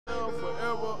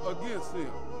prevail forever against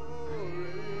him,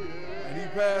 and he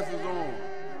passes on.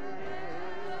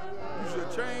 You shall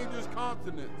change his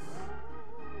countenance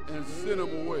and send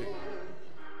him away.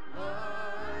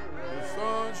 The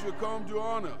son shall come to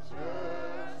honor,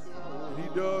 and he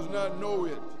does not know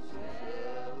it.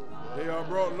 They are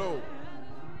brought low,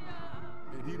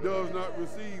 and he does not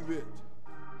receive it.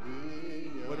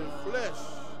 But his flesh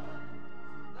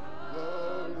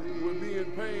will be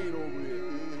in pain over it,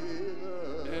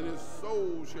 and his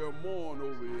soul shall mourn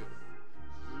over it.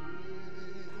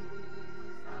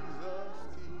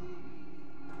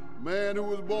 Man who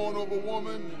was born of a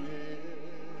woman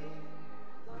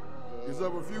is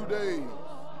of a few days.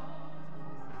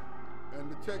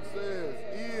 And the text says,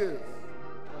 is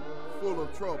full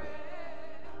of trouble.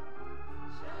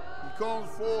 He comes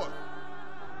forth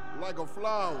like a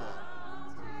flower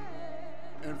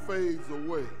and fades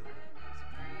away.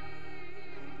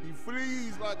 He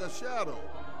flees like a shadow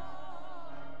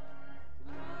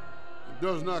and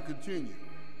does not continue.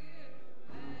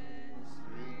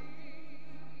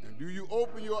 And do you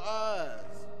open your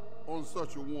eyes on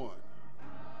such a one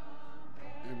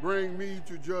and bring me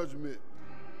to judgment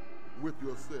with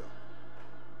yourself?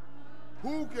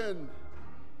 Who can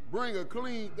bring a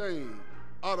clean thing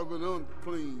out of an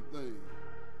unclean thing?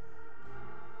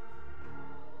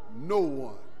 No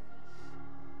one.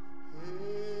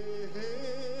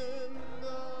 In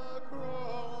the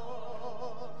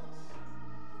cross,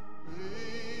 be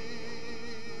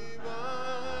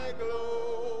my glory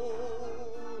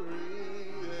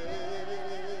ever,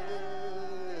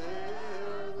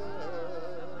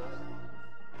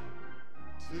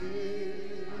 till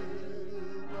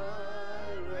my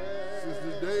rest. Since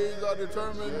the days are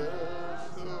determined,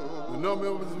 the number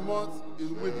of his months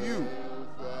is with you.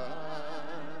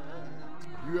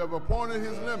 You have appointed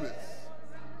his limits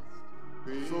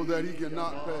so that he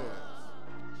cannot pass.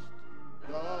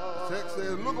 The text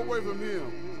says, look away from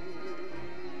him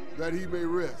that he may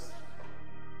rest.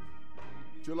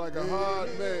 Till like a hard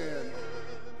man,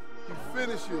 he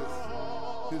finishes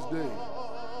his day.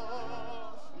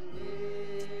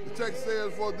 The text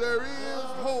says, for there is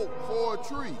hope for a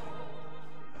tree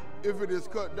if it is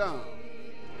cut down,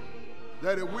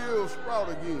 that it will sprout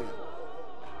again,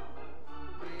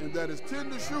 and that its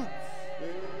tender shoots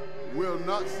will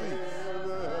not cease.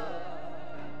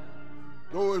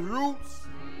 Though its roots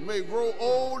may grow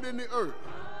old in the earth,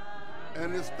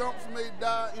 and its stumps may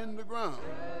die in the ground,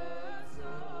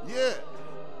 yet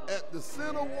at the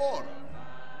scent of water,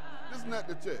 listen at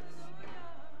the text,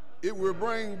 it will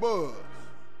bring buds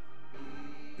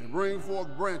and bring forth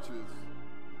branches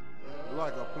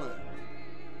like a plant.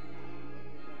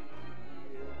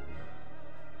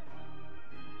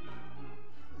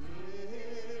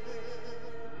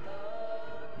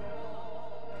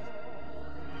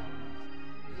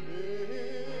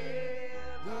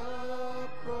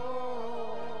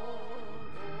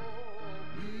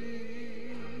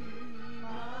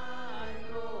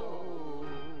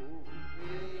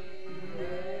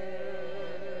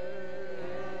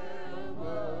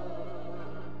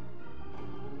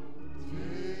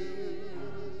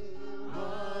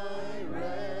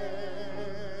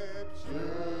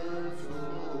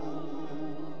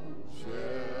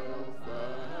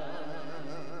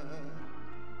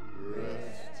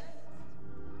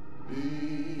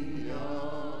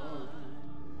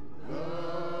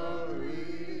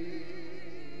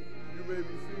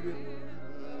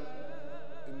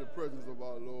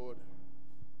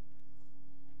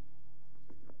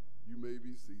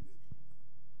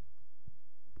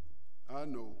 I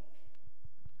know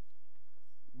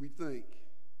we think,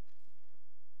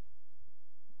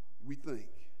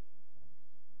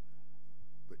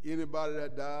 but anybody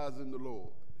that dies in the Lord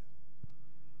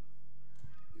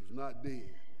is not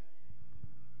dead.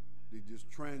 They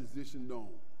just transitioned on.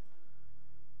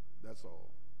 That's all.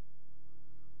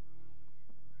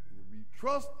 And if we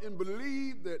trust and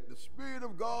believe that the Spirit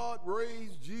of God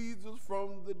raised Jesus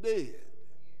from the dead,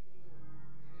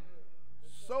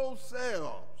 so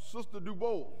shall Sister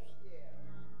DuBose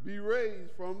be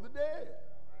raised from the dead.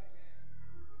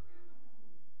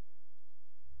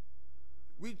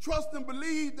 We trust and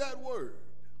believe that word.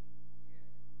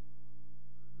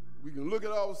 We can look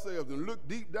at ourselves and look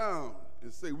deep down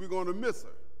and say we're going to miss her,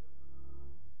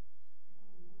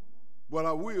 but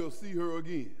I will see her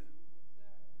again,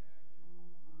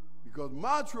 because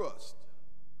my trust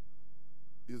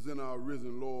is in our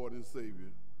risen Lord and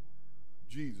Savior,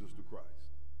 Jesus the Christ.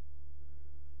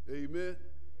 Amen.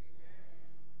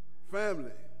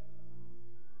 Family,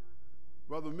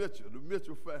 Brother Mitchell, the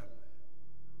Mitchell family,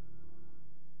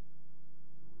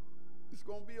 it's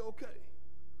going to be okay.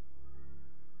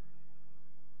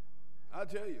 I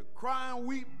tell you, cry and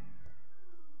weep,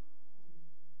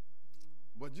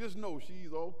 but just know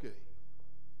she's okay.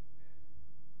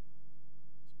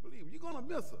 Just believe you're going to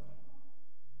miss her.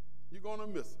 You're going to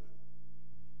miss her.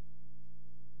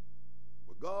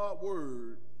 But God's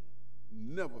word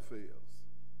never fails.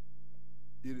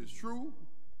 It is true.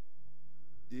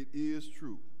 It is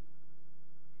true.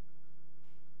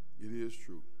 It is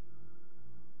true.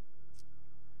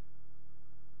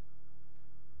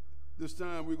 This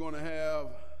time we're going to have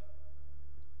a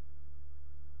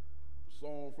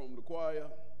song from the choir.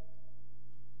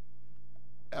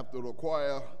 After the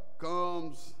choir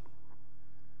comes,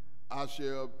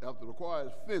 after the choir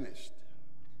is finished,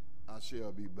 I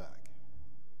shall be back.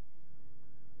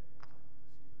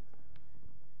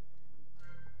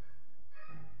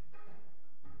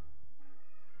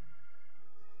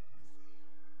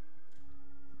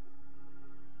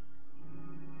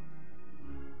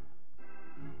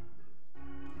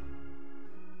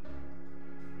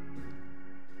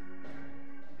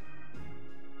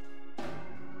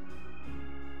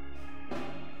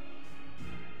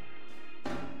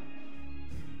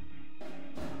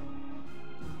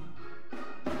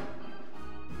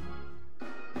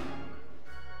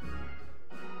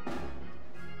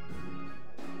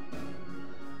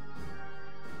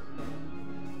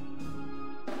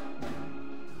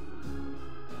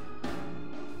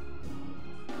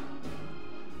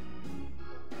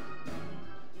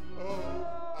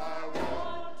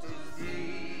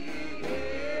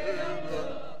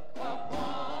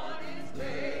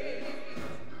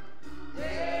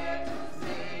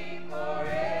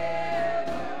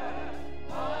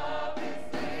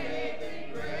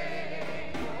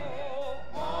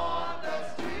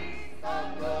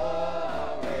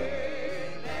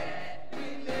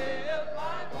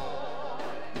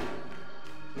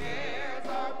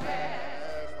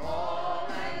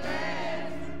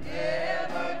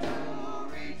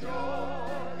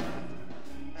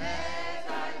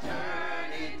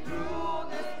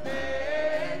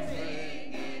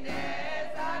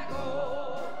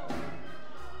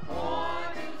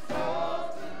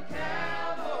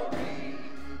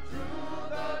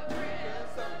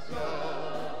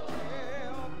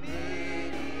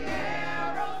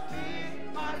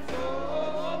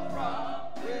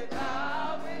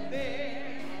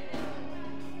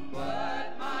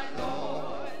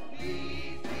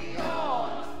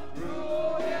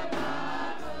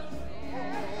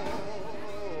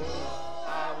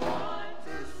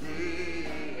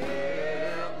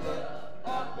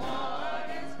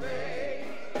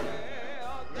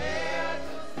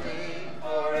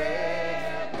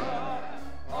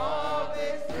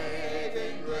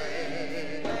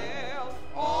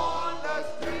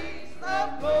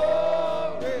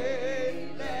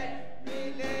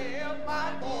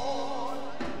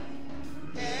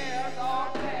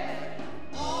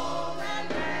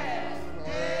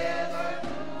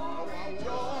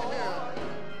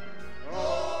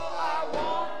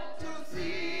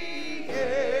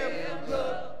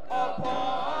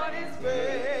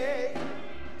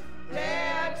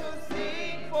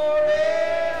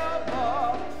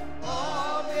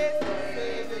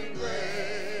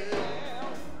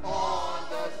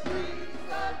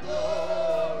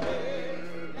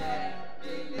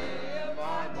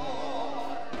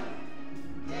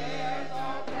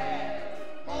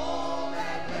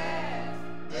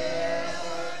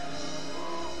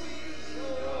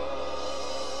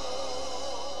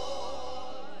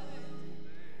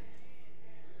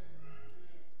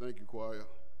 Thank you, choir.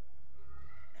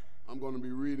 I'm going to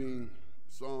be reading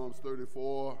Psalms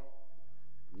 34,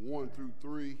 1 through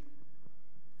 3.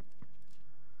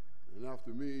 And after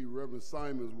me, Reverend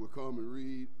Simons will come and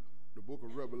read the book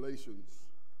of Revelations,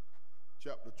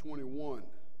 chapter 21,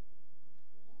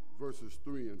 verses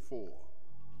 3 and 4.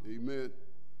 Amen.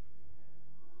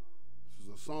 This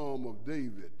is a psalm of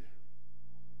David.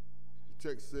 The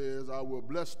text says, I will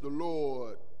bless the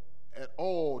Lord at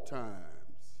all times.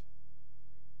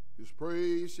 His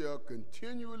praise shall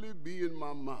continually be in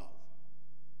my mouth.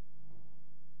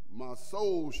 My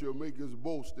soul shall make his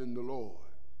boast in the Lord.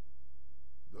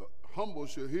 The humble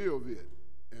shall hear of it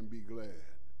and be glad.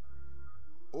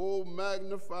 Oh,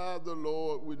 magnify the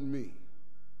Lord with me,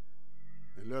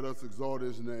 and let us exalt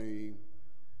his name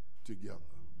together.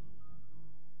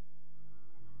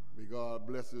 May God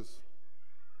bless his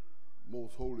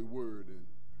most holy word, and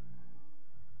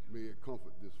may it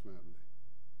comfort this family.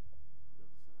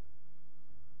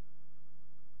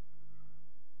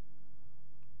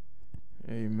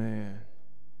 Amen.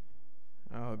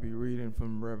 I'll be reading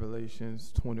from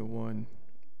Revelations 21,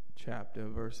 chapter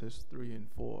verses 3 and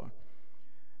 4.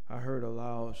 I heard a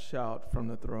loud shout from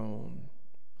the throne,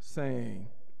 saying,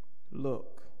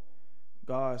 "Look,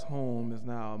 God's home is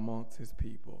now amongst his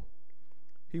people.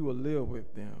 He will live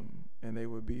with them, and they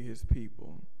will be his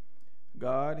people.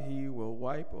 God, he will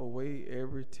wipe away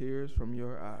every tear from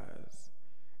your eyes,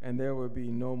 and there will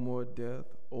be no more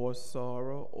death or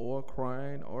sorrow or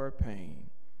crying or pain.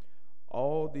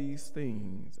 All these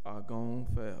things are gone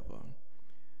forever."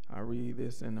 I read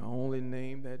this in the only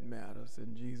name that matters,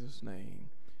 in Jesus' name.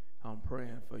 I'm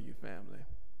praying for you, family.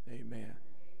 Amen.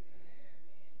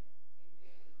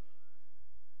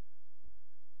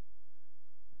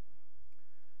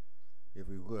 If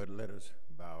we would, let us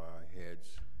bow our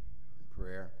heads in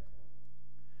prayer.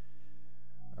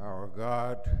 Our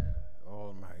God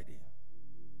Almighty,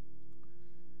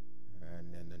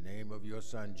 and in the name of your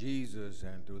Son Jesus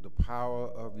and through the power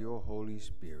of your Holy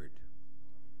Spirit,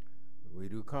 we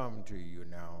do come to you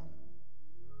now,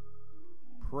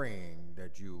 praying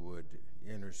that you would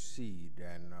intercede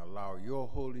and allow your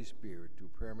Holy Spirit to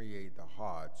permeate the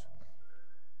hearts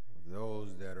of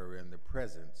those that are in the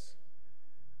presence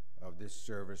of this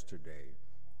service today.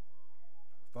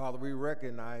 Father, we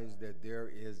recognize that there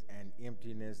is an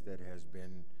emptiness that has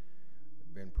been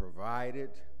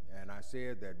provided, and I say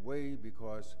it that way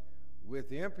because with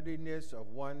the emptiness of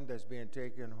one that's being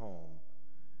taken home,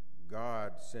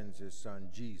 God sends his Son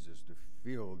Jesus to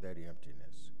fill that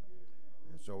emptiness.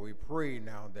 And so we pray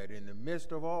now that in the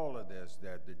midst of all of this,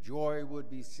 that the joy would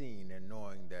be seen in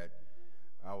knowing that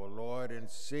our Lord and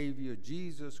Savior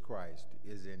Jesus Christ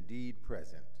is indeed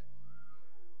present.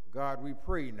 God, we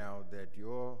pray now that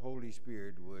your Holy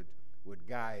Spirit would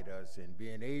guide us in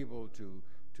being able to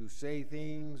say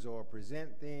things or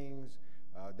present things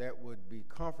that would be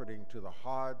comforting to the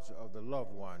hearts of the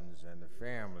loved ones and the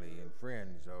family and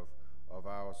friends of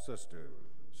our Sister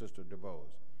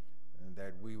DuBose, and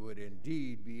that we would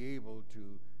indeed be able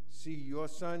to see your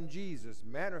Son Jesus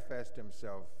manifest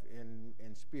himself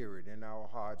in spirit in our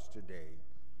hearts today.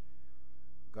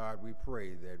 God, we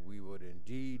pray that we would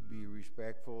indeed be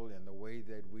respectful in the way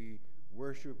that we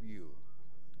worship you,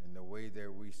 in the way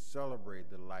that we celebrate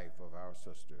the life of our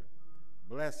sister.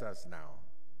 Bless us now,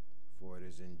 for it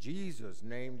is in Jesus'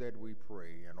 name that we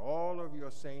pray, and all of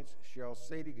your saints shall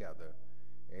say together,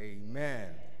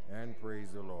 amen, and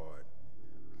praise the Lord.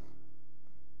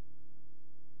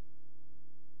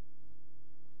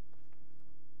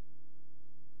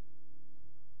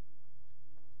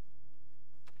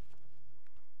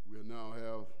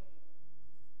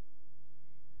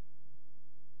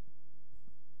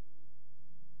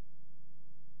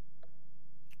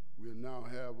 We'll now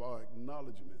have our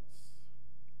acknowledgments.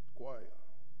 Choir.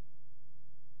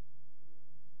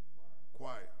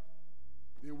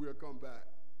 Then we'll come back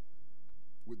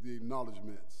with the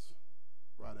acknowledgments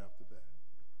right after that.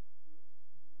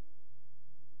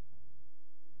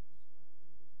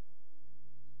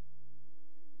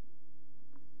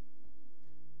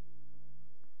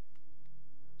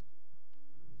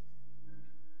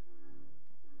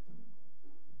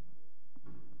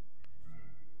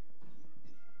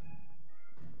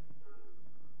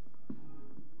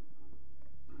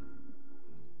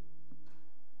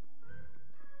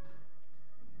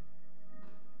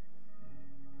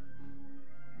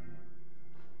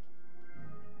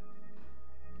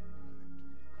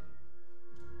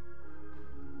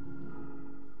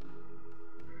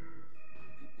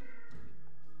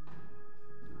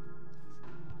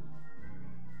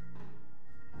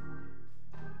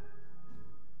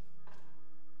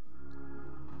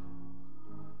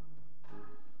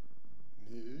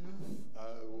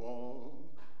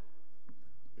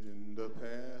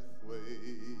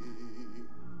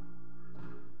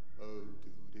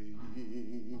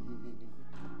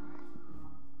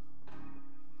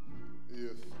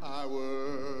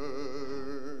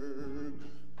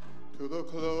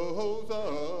 Close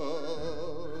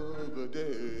of the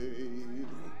day,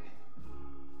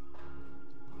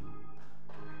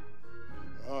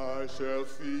 I shall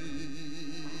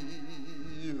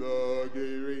see the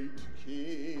great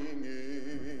King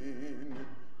in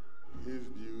his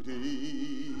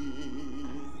beauty.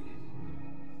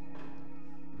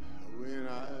 When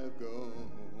I've gone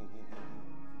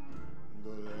the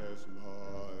last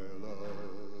mile of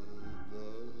the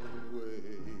way,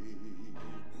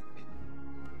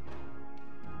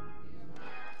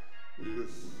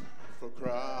 if for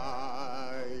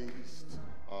Christ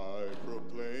I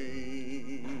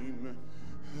proclaim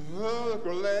the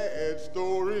glad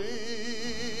story,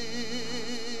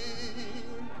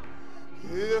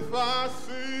 if I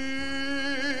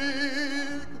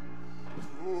seek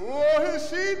for his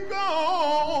sheep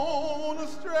gone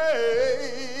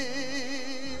astray,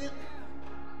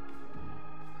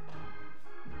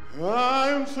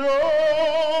 I'm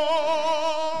sure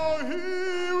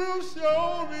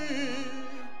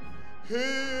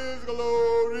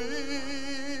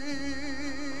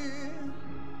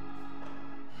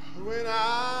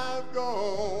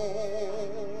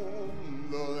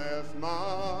last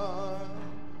mile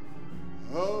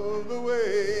of the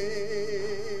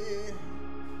way.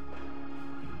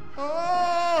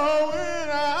 Oh, when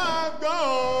I've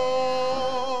gone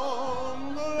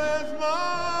the last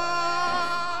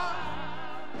mile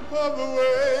of the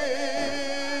way,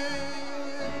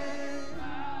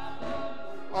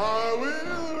 I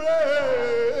will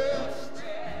rest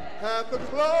at the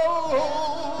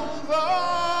close of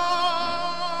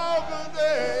the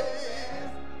day.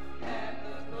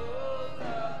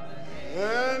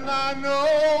 And I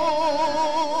know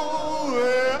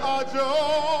there are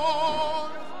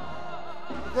joys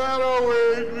that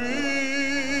await me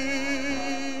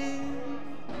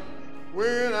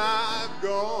when I've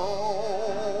gone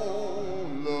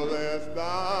the last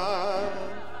mile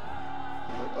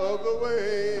of the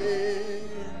way.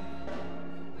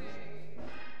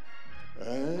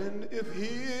 And if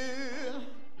here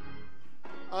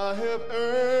I have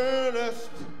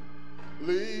earnestly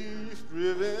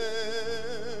striven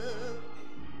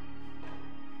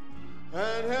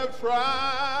and have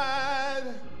tried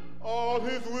all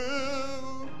his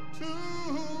will to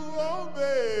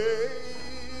obey,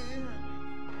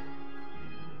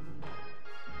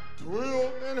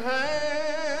 'twill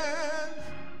enhance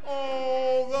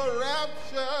all the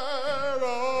rapture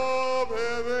of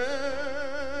heaven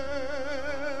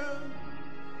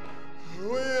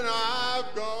when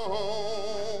I've gone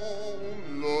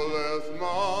the last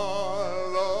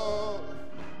mile of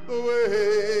the way.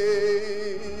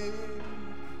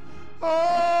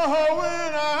 Oh,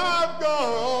 when I've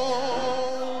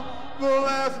gone the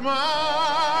last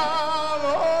mile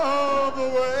of the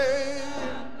way,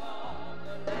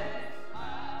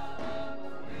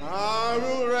 I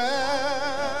will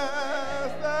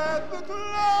rest at the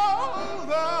close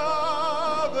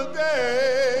of the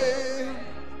day.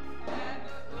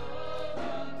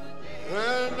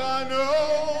 And I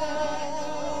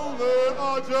know there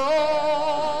are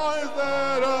joys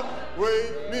that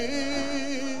await me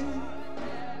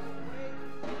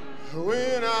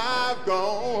when I've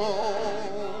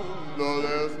gone the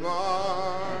last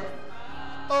mile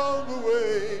of the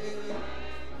way.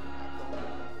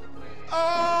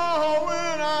 Oh,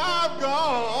 when I've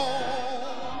gone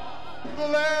the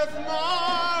last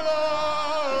mile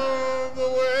of the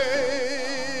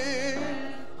way,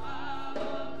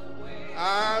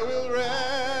 I will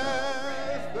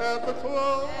rest at the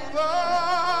close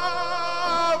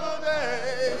of the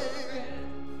day.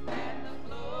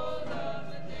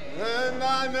 And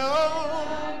I know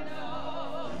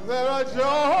there are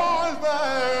joys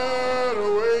that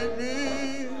await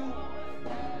me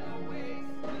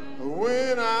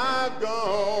when I've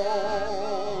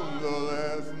gone the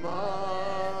last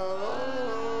mile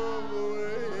of the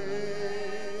way.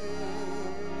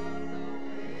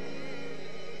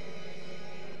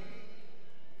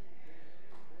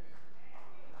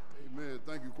 Amen.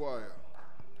 Thank you, choir.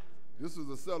 This is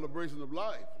a celebration of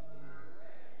life.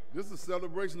 This is a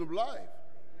celebration of life.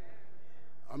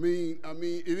 I mean,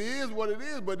 it is what it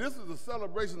is, but this is a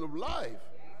celebration of life.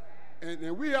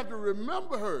 And we have to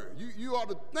remember her. You ought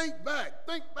to think back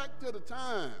to the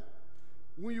time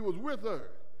when you was with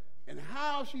her and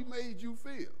how she made you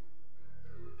feel.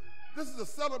 This is a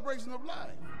celebration of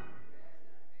life.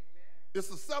 It's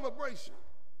a celebration.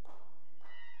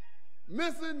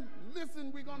 Missing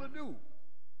we're gonna do.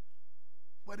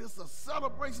 But it's a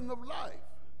celebration of life.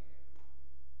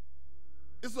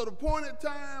 It's an appointed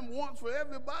time once for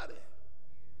everybody.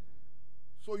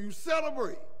 So you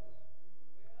celebrate.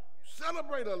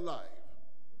 Celebrate a life.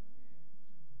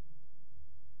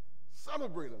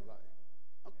 Celebrate a life.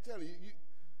 I'm telling you,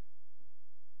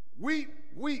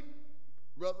 weep,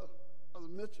 brother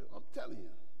Mitchell. I'm telling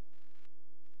you.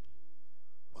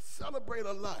 But celebrate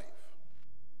a life.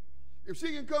 If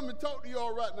she can come and talk to you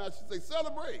all right now, she'd say,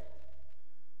 celebrate.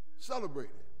 Celebrate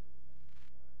it.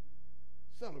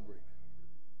 Celebrate it.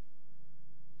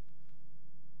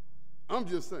 I'm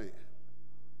just saying.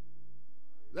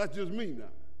 That's just me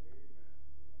now.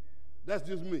 That's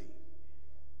just me.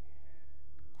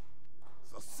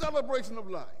 It's a celebration of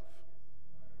life.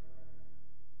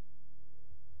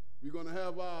 We're going to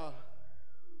have our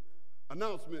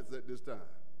announcements at this time.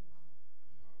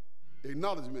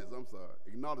 Acknowledgments.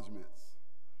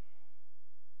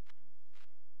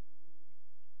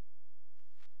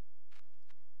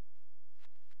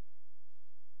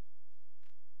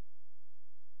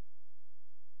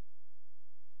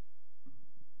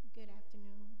 Good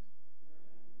afternoon.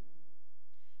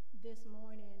 This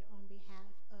morning, on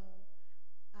behalf of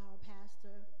our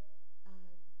pastor,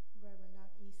 Reverend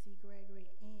Dr. E.C. Gregory,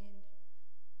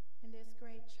 and this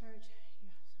great church,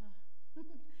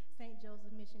 St.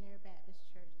 Joseph Missionary Baptist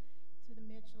Church, to to the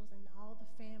Mitchells and all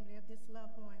the family of this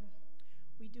loved one,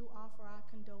 we do offer our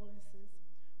condolences.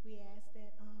 We ask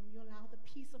that you allow the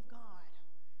peace of God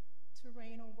to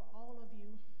reign over all of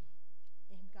you,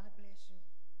 and God bless you.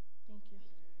 Thank you.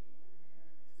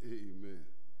 Amen.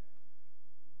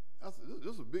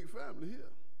 This is a big family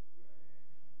here.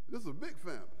 This is a big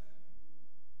family.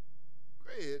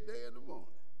 Great day in the morning.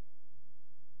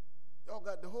 Y'all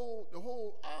got the whole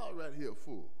aisle right here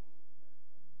full.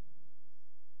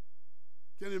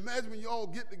 Can you imagine when y'all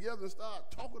get together and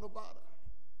start talking about her?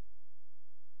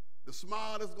 The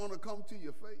smile that's going to come to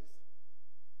your face.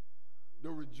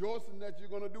 The rejoicing that you're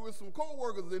going to do with some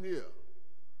co-workers in here.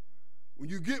 When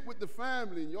you get with the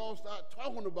family and y'all start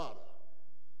talking about her,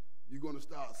 you're going to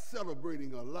start celebrating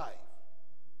her life.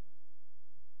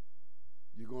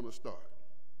 You're going to start.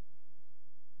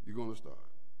 You're going to start.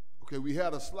 Okay, we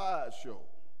had a slideshow,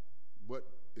 but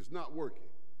it's not working.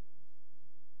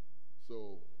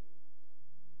 So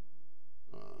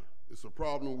it's a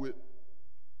problem with,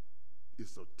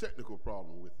 it's a technical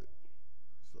problem with it.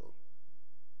 So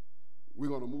we're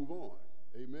going to move on.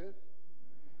 Amen.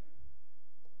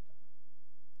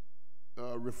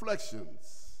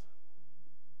 Reflections.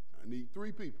 I need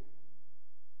 3 people.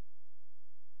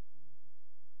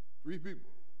 3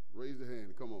 people. Raise your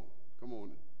hand. Come on. Come on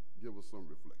and give us some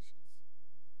reflections.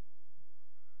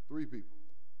 3 people.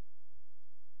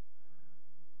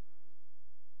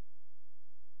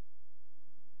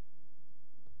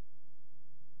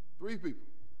 Three people.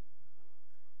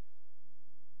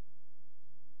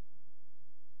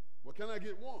 Well, can I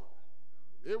get 1?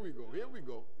 Here we go. Here we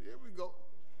go. Here we go.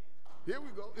 Here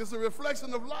we go. It's a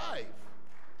reflection of life.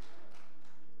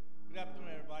 Good afternoon,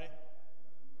 everybody.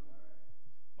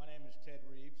 My name is Ted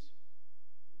Reeves,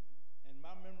 and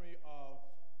my memory of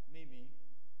Mimi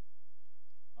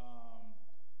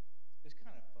is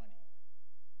kind of funny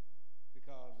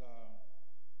because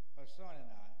her son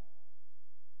and I,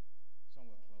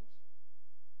 somewhat close,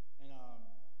 and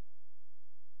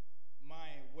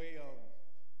my way of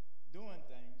doing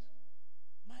things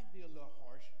might be a little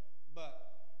harsh,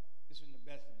 but this is the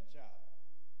best for the child.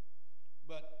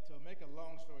 But to make a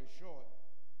long story short,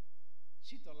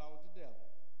 she thought I was the devil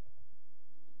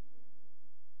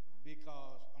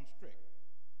because I'm strict,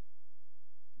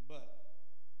 but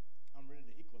I'm ready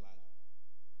to equalize it.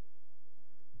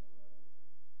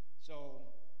 So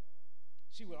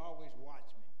she would always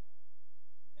watch me,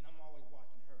 and I'm always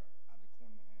watching her out of the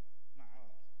corner of my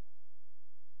eyes.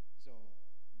 So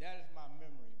that is my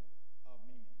memory of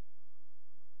Mimi.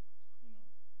 You know,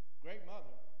 great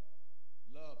mother,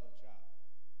 loved her child.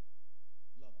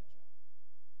 Loved the child.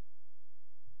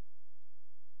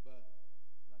 But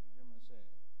like the gentleman said,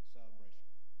 celebration.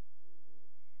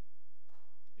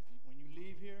 When you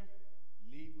leave here,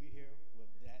 leave we here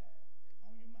with that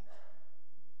on your mind.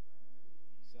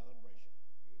 Celebration.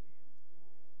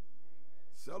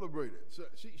 Celebrate it.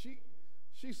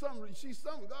 She's something.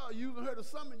 God using her to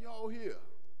summon y'all here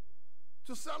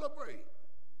to celebrate.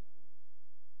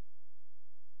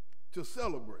 To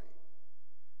celebrate.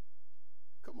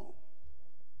 Come on.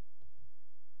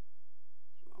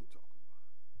 That's what I'm talking about.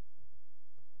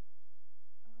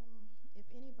 If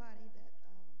anybody that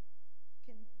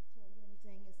can tell you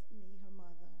anything, it's me, her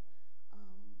mother.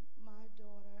 My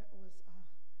daughter was,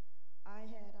 I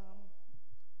had,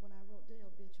 when I wrote the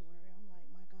obituary, I'm like,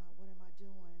 my God, what am I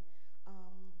doing?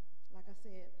 Like I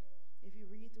said, if you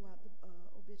read throughout the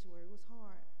obituary, it was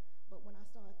hard. But when I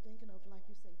started thinking of, like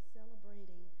you say,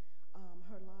 celebrating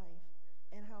her life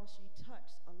and how she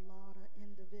touched a lot of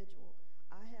individuals,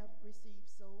 I have received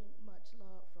so much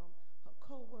love from her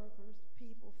co-workers,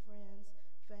 people, friends,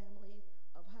 family,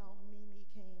 of how Mimi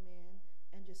came in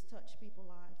and just touched people's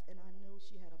lives. And I know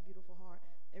she had a beautiful heart.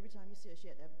 Every time you see her, she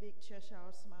had that big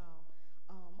Cheshire smile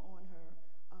on her.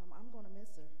 I'm going to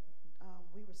miss her.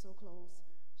 We were so close.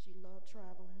 She loved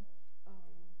traveling.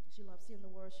 She loved seeing the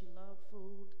world. She loved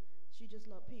food. She just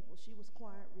loved people. She was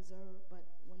quiet, reserved, but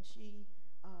when she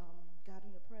got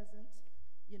in your presence,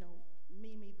 you know,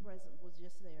 Mimi presence was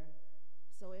just there.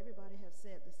 So everybody have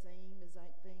said the same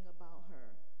exact thing about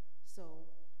her. So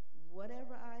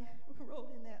whatever I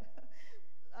wrote in that,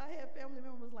 I had family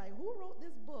members like, who wrote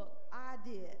this book? I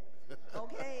did.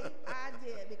 Okay, I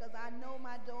did, because I know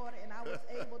my daughter, and I was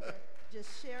able to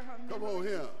just share her memories. Come on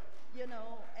here. You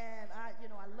know, and I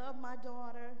love my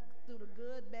daughter through the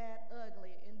good, bad,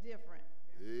 ugly, and different.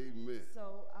 Amen.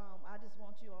 So I just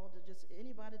want you all to just,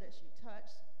 anybody that she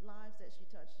touched, lives that she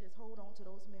touched, just hold on to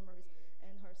those memories.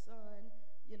 And her son,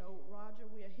 you know, Roger,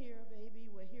 we're here, baby,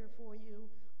 we're here for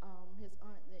you. His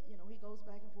aunt, you know, he goes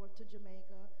back and forth to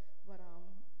Jamaica, but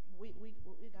we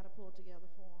got to pull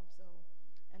together for him. So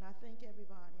And I thank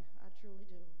everybody. I truly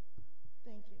do.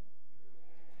 Thank you.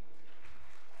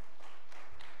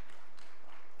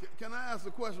 Can I ask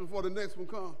a question before the next one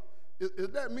comes? Is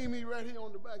that Mimi right here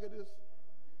on the back of this?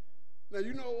 Now,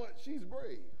 you know what? She's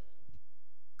brave.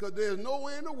 Because there's no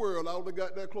way in the world I would have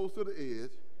got that close to the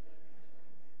edge,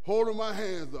 holding my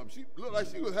hands up. She looked like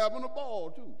she was having a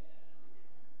ball, too.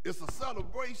 It's a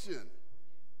celebration.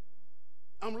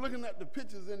 I'm looking at the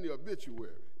pictures in the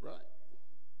obituary, right?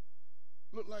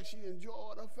 Looked like she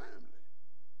enjoyed her family.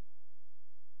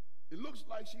 It looks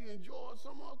like she enjoyed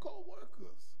some of her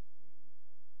co-workers.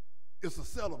 It's a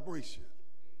celebration.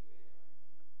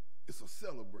 It's a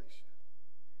celebration.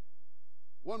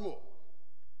 One more.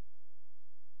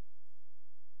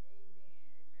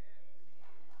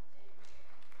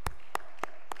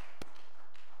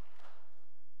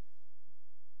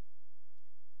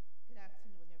 Good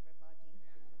afternoon, everybody.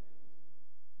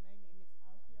 My name is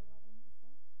Althea Robinson.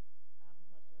 I'm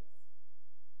Roger's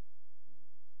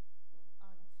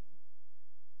auntie.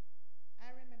 I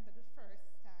remember the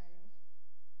first time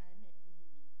I met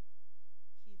Mimi.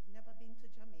 She's never been to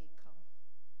Jamaica.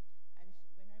 And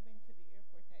when I went to the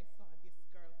airport, I saw this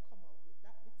girl come out with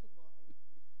that little boy.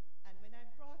 And when I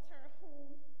brought her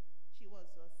home, she was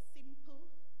a simple,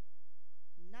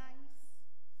 nice,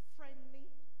 friendly.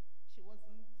 She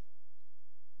wasn't,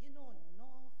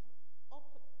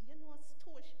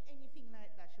 stoush, anything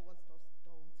like that. She was just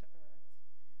down to earth.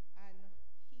 And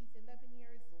he's 11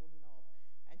 years old now,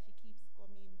 and she keeps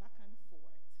coming back and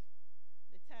forth.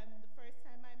 The first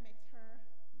time I met her,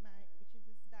 which is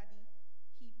his daddy,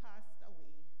 he passed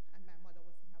away, and my mother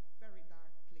was in a very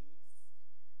dark place.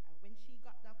 And when she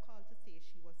got that call to say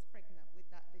she was pregnant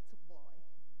with that little boy,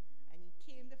 and he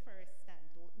came the first time,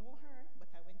 don't know her,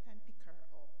 but I went and picked her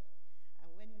up.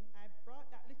 And when I brought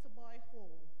that little boy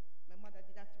home, my mother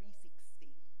did a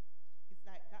 360. It's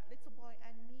like that little boy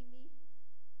and Mimi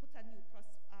put a new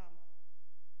prospect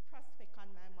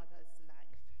on my mother's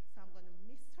life. So I'm going to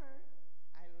miss her.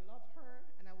 I love her,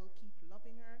 and I will keep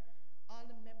loving her. All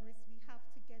the memories we have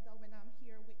together when I'm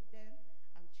here with them,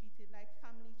 I'm treated like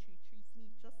family. She treats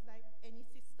me just like any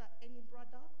sister, any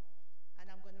brother. And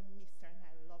I'm going to miss her, and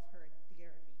I love her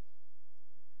dearly.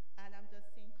 And I'm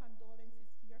just saying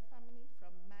condolences to your family,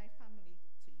 from my family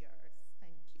to yours.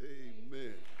 Thank you.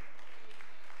 Amen.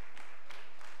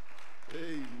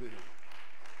 Amen.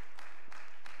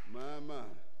 My.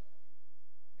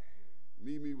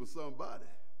 Mimi was somebody.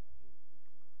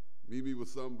 Mimi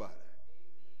was somebody.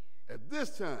 At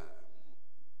this time,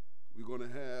 we're going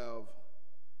to have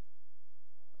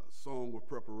a song of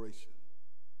preparation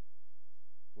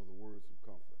for the words of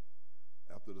comfort.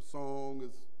 After the song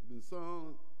has been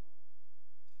sung,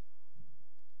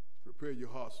 prepare your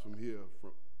hearts from here,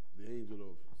 from the angel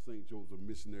of St. Joseph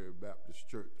Missionary Baptist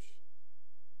Church,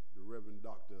 the Reverend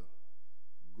Dr.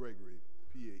 Gregory,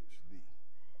 Ph.D.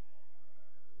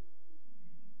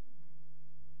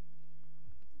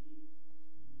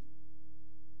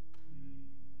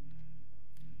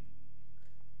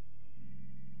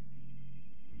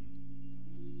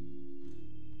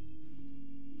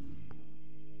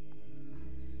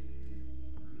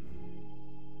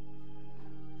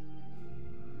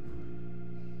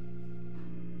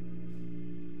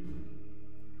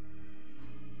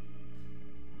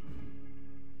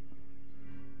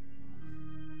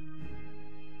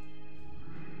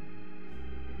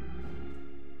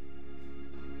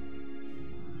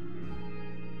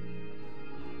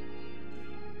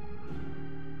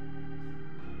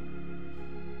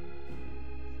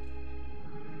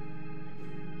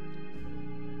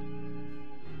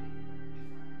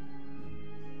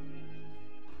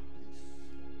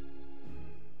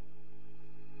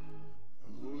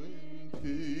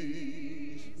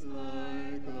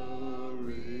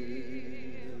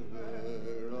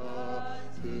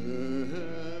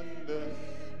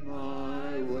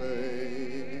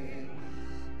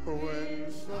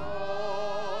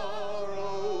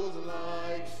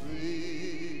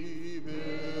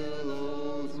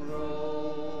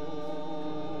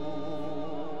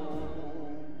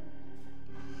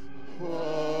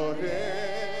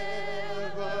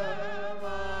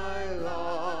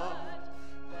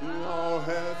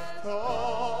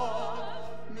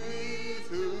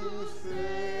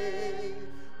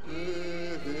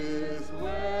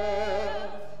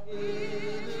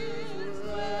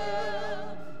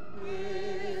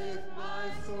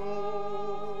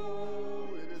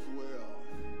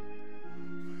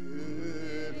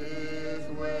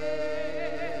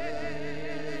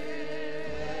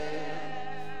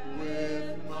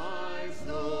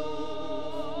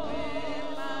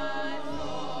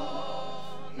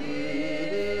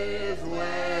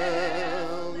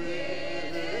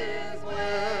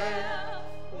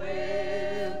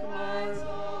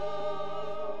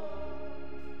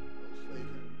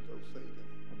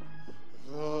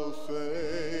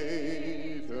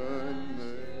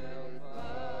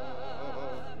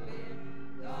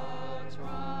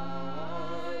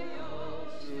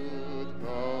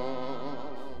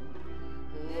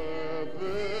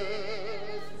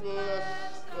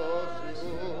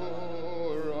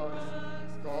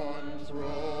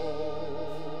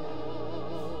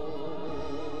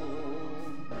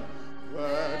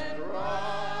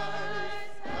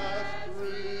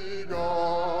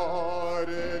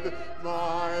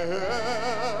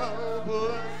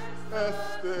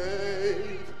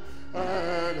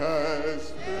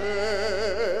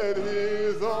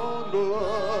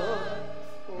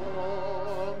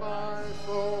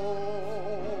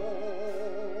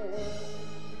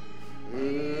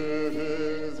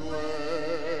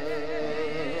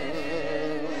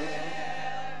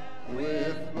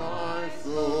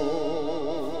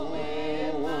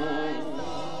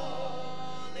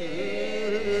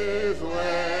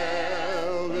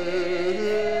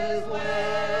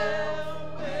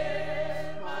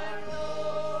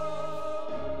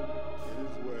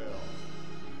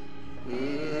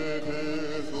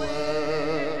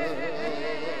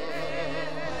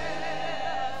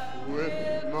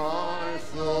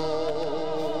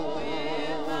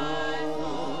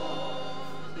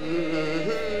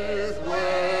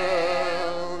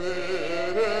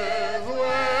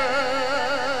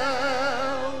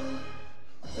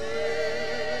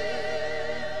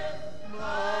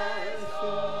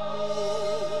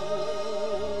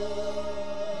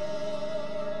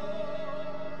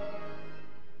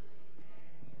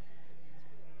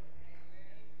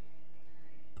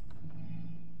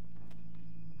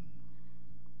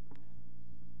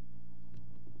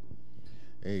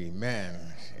 Amen.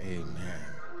 Amen.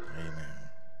 Amen.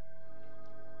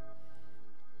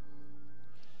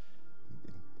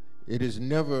 It is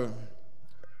never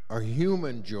a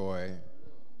human joy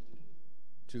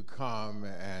to come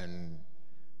and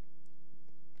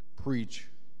preach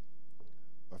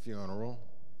a funeral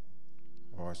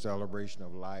or a celebration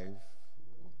of life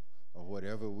or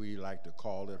whatever we like to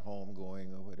call it,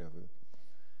 homegoing or whatever.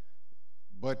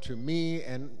 But to me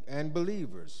and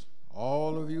believers,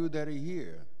 all of you that are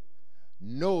here,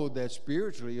 know that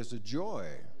spiritually it's a joy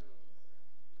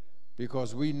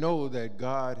because we know that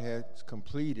God has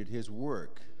completed his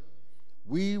work.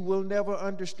 We will never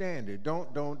understand it.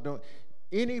 Don't.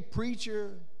 Any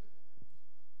preacher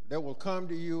that will come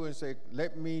to you and say,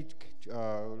 let me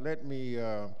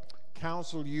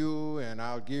counsel you and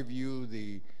I'll give you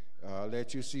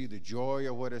let you see the joy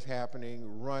of what is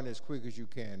happening, run as quick as you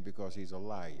can because he's a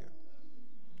liar.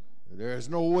 There is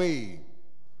no way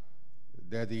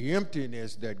that the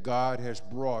emptiness that God has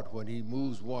brought when he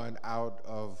moves one out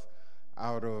of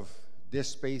this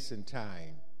space and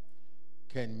time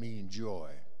can mean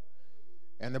joy.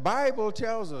 And the Bible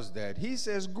tells us that. He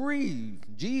says grieve.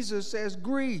 Jesus says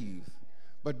grieve.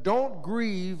 But don't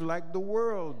grieve like the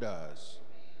world does.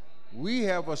 We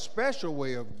have a special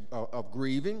way of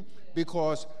grieving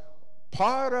because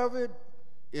part of it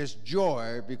is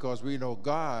joy because we know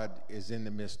God is in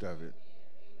the midst of it.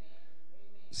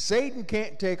 Satan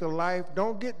can't take a life.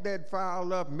 Don't get that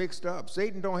fouled up, mixed up.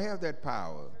 Satan don't have that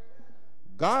power.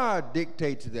 God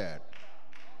dictates that.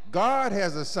 God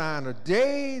has assigned a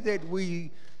day that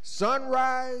we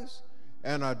sunrise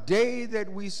and a day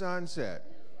that we sunset.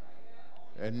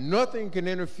 And nothing can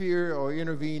interfere or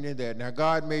intervene in that. Now,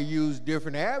 God may use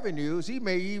different avenues. He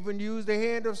may even use the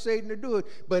hand of Satan to do it.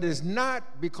 But it's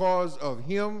not because of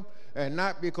him and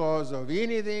not because of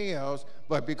anything else,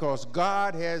 but because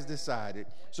God has decided.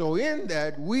 So in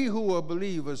that, we who are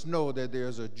believers know that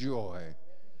there's a joy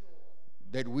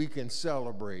that we can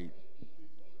celebrate.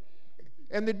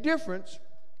 And the difference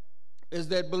is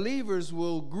that believers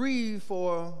will grieve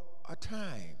for a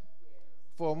time,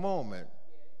 for a moment.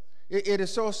 It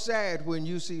is so sad when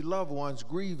you see loved ones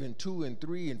grieving 2 and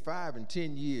 3 and 5 and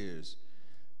 10 years,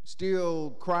 still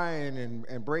crying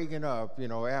and breaking up,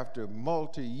 after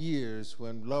multi-years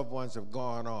when loved ones have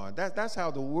gone on. That's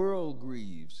how the world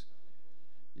grieves,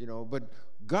 But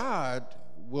God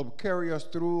will carry us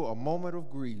through a moment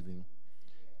of grieving.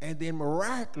 And then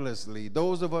miraculously,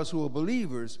 those of us who are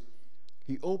believers,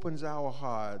 he opens our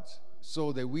hearts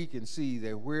so that we can see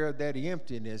that where that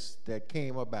emptiness that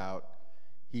came about,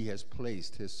 he has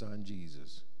placed his son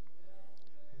Jesus.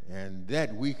 And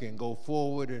that we can go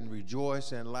forward and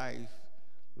rejoice in life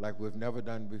like we've never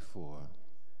done before.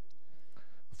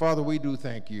 Father, we do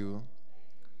thank you,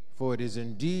 for it is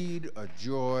indeed a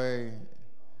joy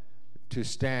to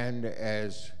stand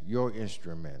as your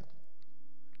instrument.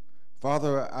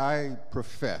 Father, I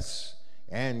profess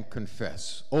and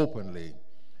confess openly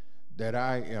that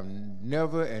I am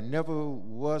never and never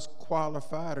was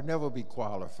qualified or never be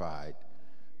qualified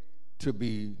to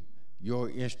be your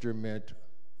instrument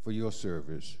for your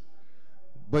service.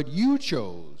 But you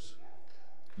chose,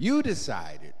 you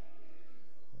decided.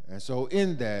 And so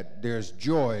in that, there's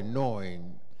joy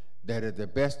knowing that the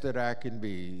best that I can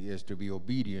be is to be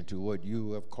obedient to what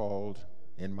you have called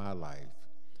in my life.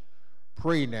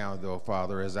 Pray now, though,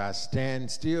 Father, as I stand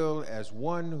still as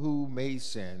one who may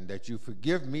sin, that you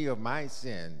forgive me of my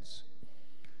sins.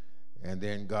 And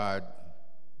then, God,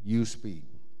 you speak.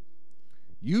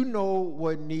 You know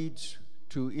what needs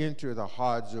to enter the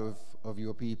hearts of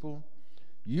your people.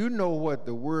 You know what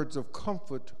the words of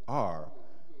comfort are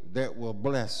that will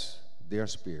bless their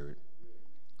spirit.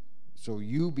 So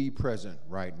you be present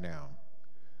right now.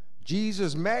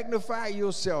 Jesus, magnify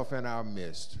yourself in our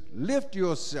midst. Lift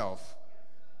yourself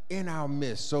in our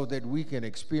midst so that we can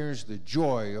experience the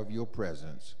joy of your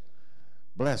presence.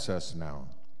 Bless us now.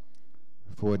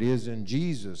 For it is in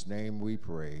Jesus' name we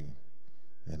pray.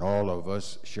 And all of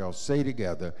us shall say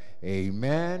together,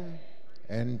 amen,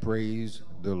 and praise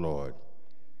the Lord.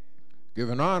 Give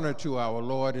an honor to our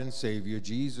Lord and Savior,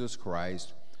 Jesus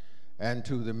Christ, and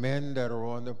to the men that are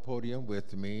on the podium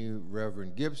with me,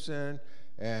 Reverend Gibson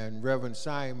and Reverend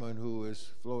Simon, who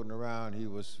is floating around. He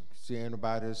was saying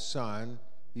about his son.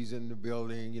 He's in the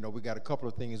building. We got a couple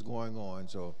of things going on,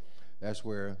 so that's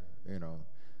where,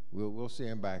 we'll see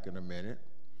him back in a minute.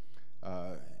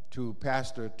 To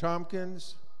Pastor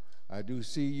Tompkins, I do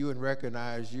see you and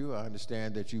recognize you. I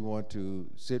understand that you want to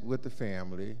sit with the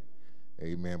family.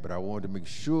 Amen. But I want to make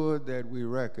sure that we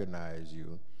recognize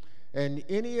you. And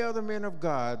any other men of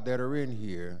God that are in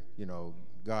here,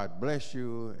 God bless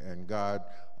you, and God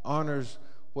honors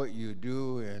what you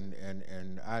do,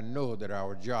 and I know that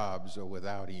our jobs are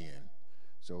without end.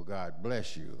 So God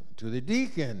bless you. To the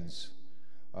deacons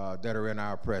that are in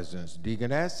our presence,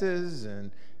 deaconesses,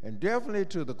 and definitely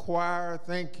to the choir,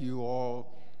 thank you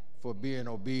all for being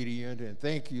obedient, and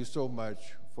thank you so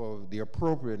much for the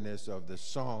appropriateness of the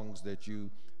songs that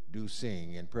you do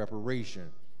sing in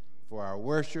preparation for our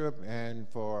worship and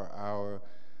for our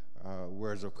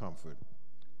words of comfort.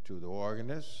 To the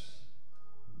organists,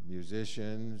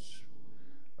 musicians,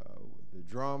 the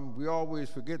drum, we always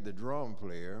forget the drum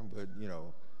player, but you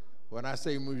know, when I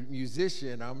say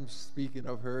musician, I'm speaking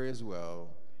of her as well.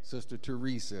 Sister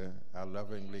Teresa, I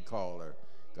lovingly call her.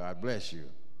 God bless you.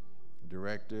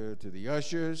 Director, to the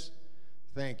ushers,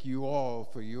 thank you all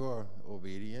for your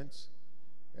obedience.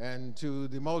 And to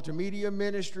the multimedia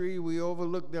ministry, we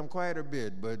overlook them quite a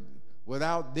bit, but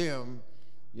without them,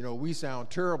 you know, we sound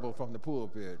terrible from the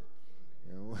pulpit.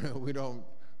 You know,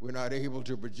 we're not able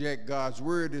to project God's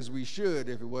word as we should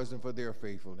if it wasn't for their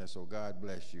faithfulness. So God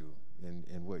bless you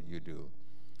in what you do.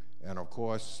 And of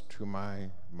course, to my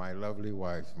lovely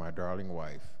wife, my darling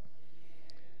wife,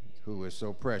 who is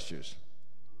so precious.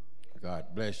 God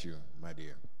bless you, my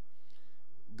dear.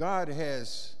 God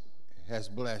has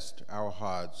blessed our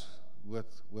hearts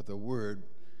with a word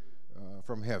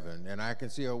from heaven. And I can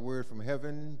say a word from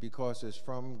heaven because it's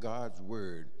from God's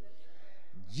word.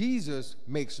 Jesus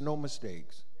makes no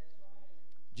mistakes.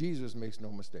 Jesus makes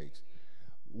no mistakes.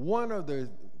 One of the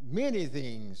many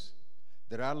things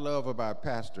that I love about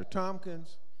Pastor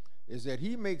Tompkins is that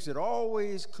he makes it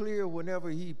always clear whenever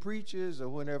he preaches or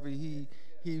whenever he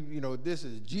you know, this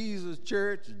is Jesus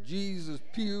church, Jesus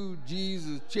pew,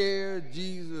 Jesus chair,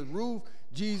 Jesus roof,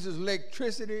 Jesus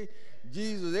electricity,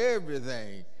 Jesus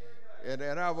everything. And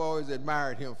I've always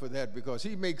admired him for that because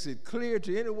he makes it clear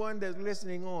to anyone that's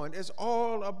listening on, it's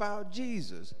all about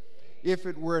Jesus. If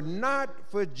it were not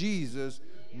for Jesus,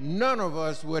 none of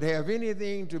us would have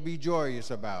anything to be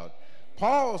joyous about.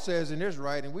 Paul says in his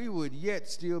writing, we would yet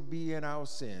still be in our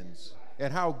sins.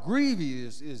 And how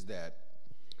grievous is that?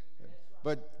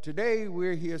 But today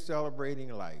we're here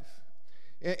celebrating life.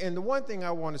 And the one thing I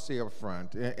want to say up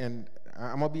front, and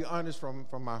I'm going to be honest from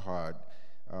my heart,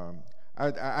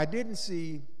 I didn't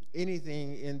see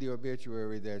anything in the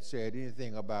obituary that said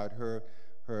anything about her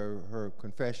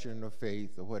confession of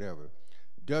faith or whatever.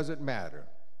 Doesn't matter.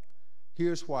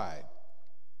 Here's why.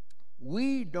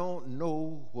 We don't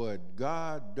know what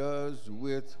God does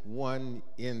with one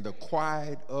in the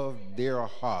quiet of their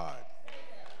heart.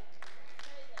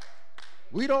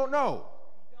 We don't know.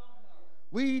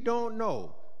 We don't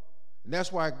know. And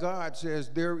that's why God says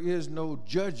there is no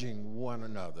judging one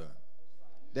another.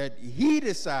 That he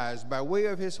decides by way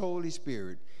of his Holy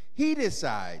Spirit, he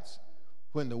decides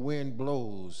when the wind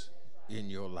blows in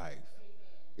your life.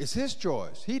 It's his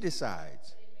choice. He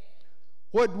decides.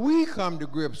 What we come to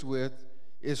grips with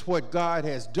is what God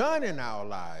has done in our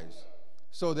lives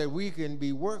so that we can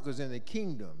be workers in the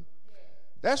kingdom.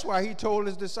 That's why he told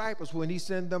his disciples when he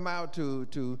sent them out to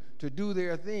do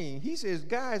their thing, he says,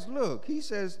 guys, look, he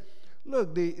says,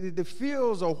 look, the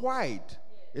fields are white.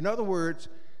 In other words,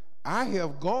 I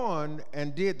have gone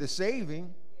and did the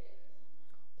saving.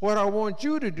 What I want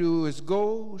you to do is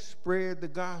go spread the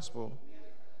gospel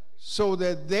so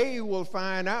that they will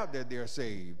find out that they're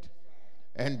saved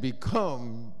and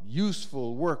become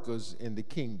useful workers in the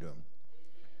kingdom.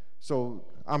 So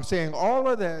I'm saying all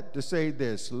of that to say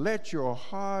this: let your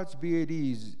hearts be at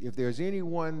ease. If there's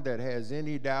anyone that has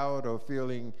any doubt or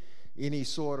feeling any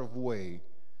sort of way,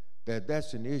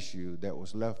 that's an issue that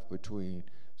was left between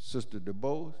Sister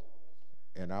DuBose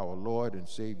and our Lord and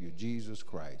Savior Jesus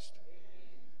Christ.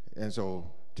 And so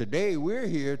today we're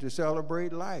here to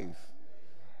celebrate life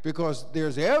because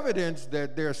there's evidence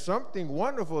that there's something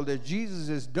wonderful that Jesus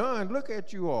has done. Look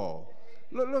at you all.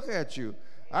 Look at you.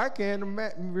 I can't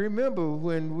remember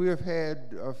when we've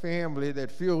had a family that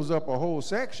fills up a whole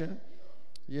section,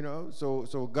 you know.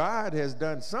 So God has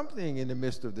done something in the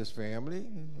midst of this family,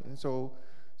 and so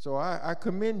I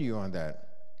commend you on that.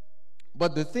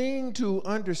 But the thing to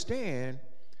understand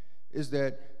is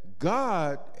that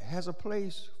God has a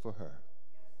place for her.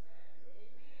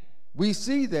 We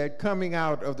see that coming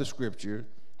out of the scripture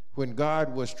when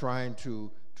God was trying to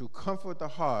comfort the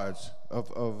hearts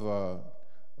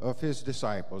of his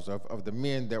disciples, of the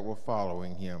men that were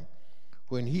following him,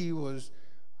 when he was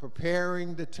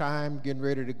preparing the time, getting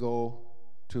ready to go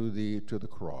to the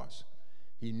cross.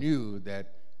 He knew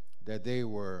that they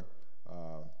were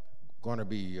going to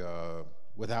be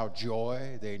without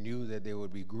joy. They knew that they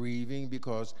would be grieving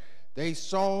because they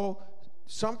saw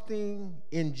something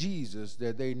in Jesus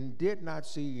that they did not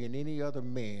see in any other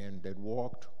man that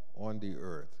walked on the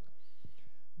earth.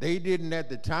 They didn't at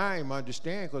the time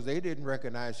understand, because they didn't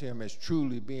recognize him as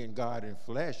truly being God in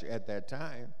flesh at that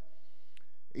time.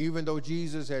 Even though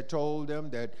Jesus had told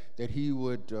them that he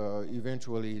would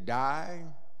eventually die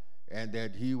and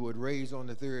that he would raise on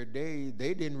the third day,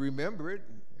 they didn't remember it.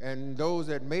 And those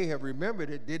that may have remembered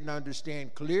it didn't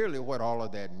understand clearly what all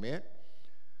of that meant.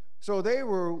 So they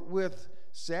were with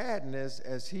sadness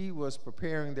as he was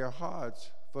preparing their hearts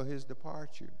for his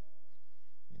departure.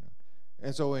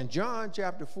 And so in John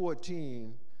chapter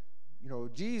 14,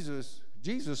 Jesus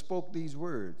spoke these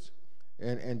words,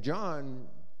 and John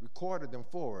recorded them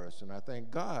for us, and I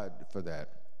thank God for that.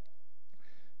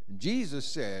 Jesus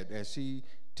said, as he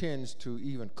tends to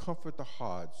even comfort the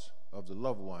hearts of the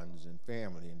loved ones and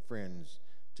family and friends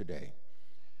today,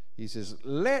 he says,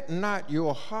 "Let not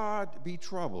your heart be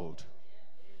troubled.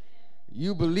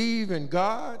 You believe in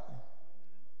God,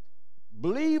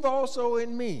 believe also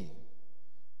in me."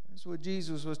 That's what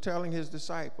Jesus was telling his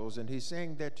disciples, and he's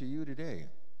saying that to you today.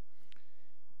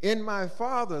 "In my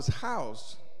Father's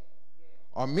house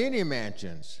are many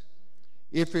mansions.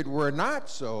 If it were not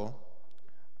so,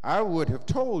 I would have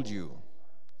told you.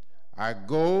 I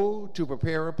go to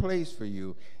prepare a place for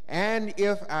you. And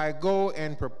if I go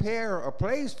and prepare a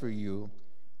place for you,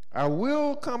 I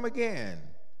will come again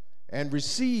and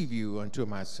receive you unto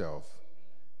myself,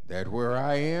 that where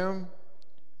I am,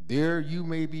 there you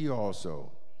may be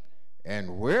also.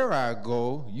 And where I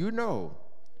go, you know,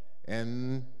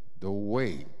 and the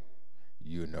way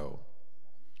you know."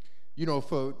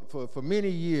 For many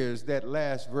years, that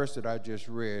last verse that I just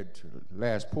read,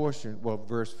 last portion, well,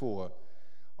 verse 4,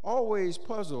 always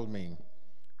puzzled me,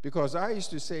 because I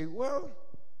used to say, well,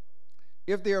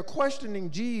 if they're questioning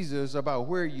Jesus about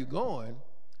where you're going,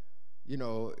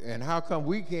 and how come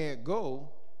we can't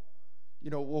go,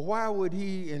 well, why would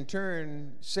he in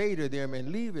turn say to them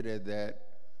and leave it at that?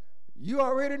 You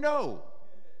already know.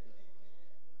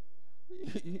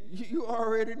 You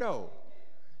already know.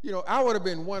 I would have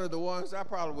been one of the ones, I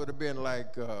probably would have been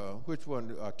like, which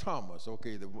one? Thomas,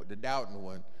 okay, the doubting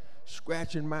one,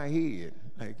 scratching my head.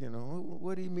 Like,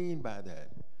 what do you mean by that?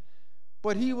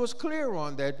 But he was clear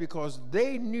on that, because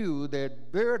they knew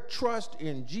that their trust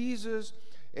in Jesus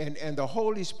and the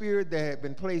Holy Spirit that had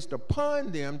been placed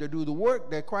upon them to do the work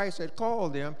that Christ had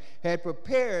called them had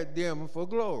prepared them for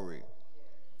glory.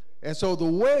 And so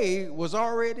the way was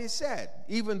already set,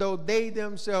 even though they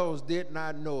themselves did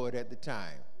not know it at the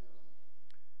time.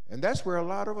 And that's where a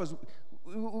lot of us,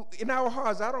 in our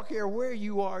hearts, I don't care where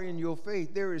you are in your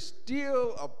faith, there is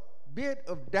still a bit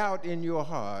of doubt in your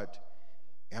heart.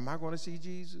 Am I going to see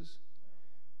Jesus?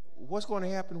 What's going to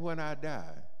happen when I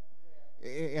die?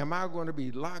 Am I going to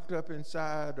be locked up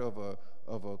inside of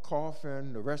a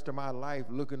coffin the rest of my life,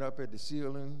 looking up at the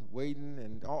ceiling, waiting,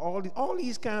 and all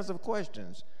these kinds of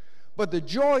questions? But the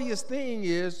joyous thing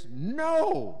is,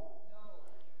 no.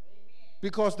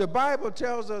 Because the Bible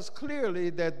tells us clearly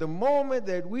that the moment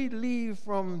that we leave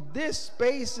from this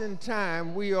space and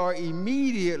time, we are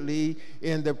immediately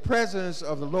in the presence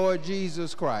of the Lord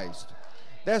Jesus Christ.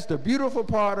 That's the beautiful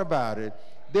part about it.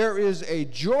 There is a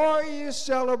joyous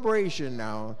celebration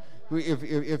now,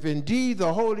 if indeed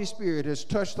the Holy Spirit has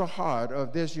touched the heart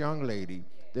of this young lady,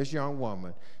 this young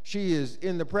woman. She is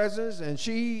in the presence, and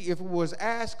she, if it was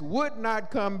asked, would not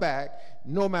come back.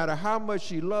 No matter how much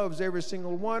she loves every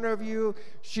single one of you,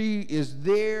 she is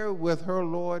there with her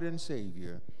Lord and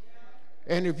Savior.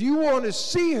 And if you want to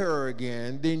see her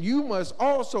again, then you must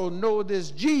also know this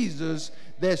Jesus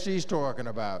that she's talking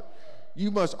about.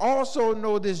 You must also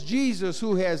know this Jesus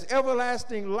who has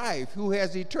everlasting life, who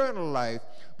has eternal life.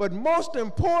 But most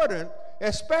important,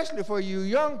 especially for you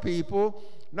young people,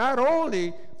 not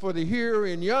only for the here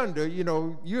and yonder,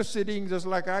 you're sitting just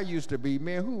like I used to be.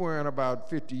 Man, who wearing about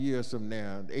 50 years from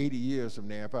now, 80 years from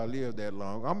now, if I live that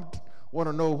long? I want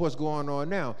to know what's going on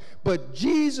now. But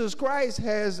Jesus Christ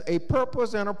has a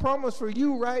purpose and a promise for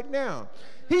you right now.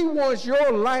 He wants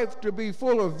your life to be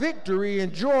full of victory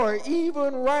and joy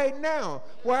even right now,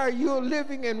 while you're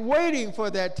living and waiting for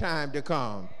that time to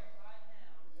come.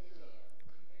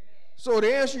 So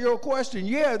to answer your question,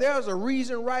 yeah, there's a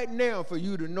reason right now for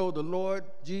you to know the Lord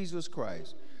Jesus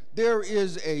Christ. There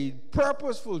is a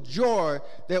purposeful joy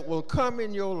that will come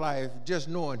in your life just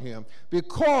knowing him,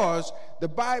 because the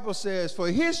Bible says for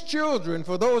his children,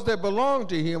 for those that belong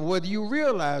to him, whether you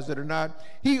realize it or not,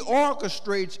 he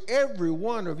orchestrates every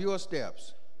one of your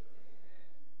steps.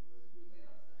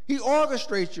 He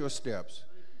orchestrates your steps.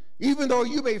 Even though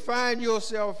you may find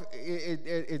yourself in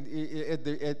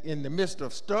the midst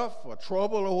of stuff or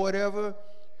trouble or whatever,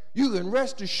 you can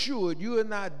rest assured you are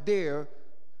not there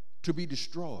to be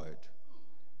destroyed.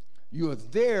 You are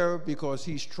there because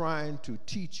he's trying to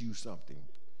teach you something.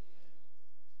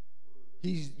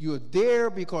 You're there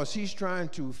because he's trying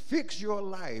to fix your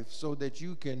life so that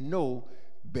you can know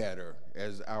better,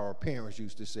 as our parents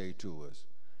used to say to us.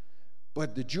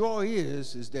 But the joy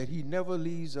is that he never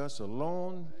leaves us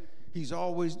alone. He's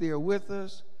always there with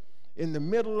us. In the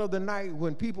middle of the night,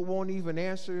 when people won't even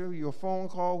answer your phone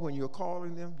call when you're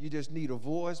calling them, you just need a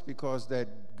voice, because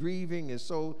that grieving is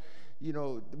so,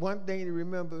 one thing to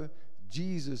remember,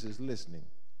 Jesus is listening.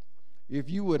 If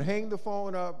you would hang the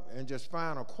phone up and just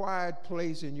find a quiet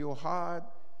place in your heart,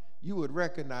 you would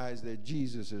recognize that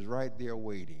Jesus is right there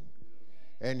waiting.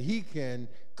 And he can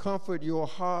comfort your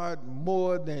heart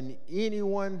more than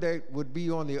anyone that would be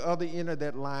on the other end of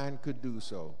that line could do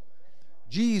so.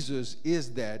 Jesus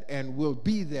is that and will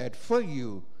be that for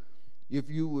you if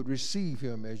you would receive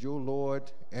him as your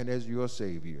Lord and as your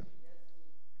Savior.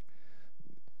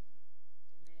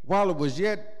 While it was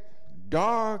yet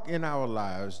dark in our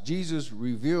lives, Jesus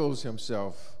reveals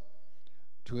himself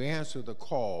to answer the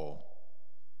call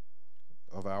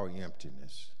of our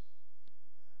emptiness.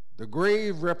 The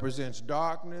grave represents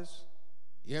darkness,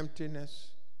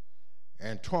 emptiness,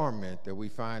 and torment that we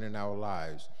find in our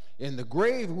lives. In the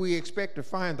grave, we expect to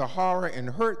find the horror and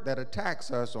hurt that attacks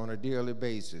us on a daily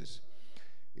basis.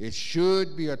 It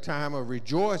should be a time of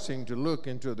rejoicing to look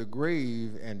into the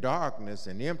grave and darkness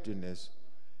and emptiness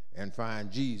and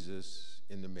find Jesus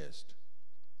in the midst.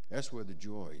 That's where the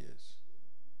joy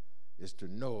is to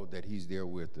know that he's there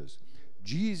with us.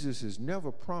 Jesus has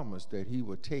never promised that he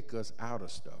will take us out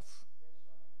of stuff.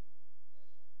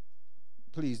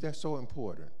 Please, that's so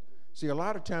important. See, a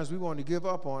lot of times we want to give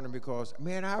up on him because,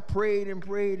 man, I prayed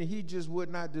and he just would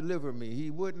not deliver me. He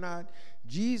would not.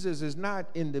 Jesus is not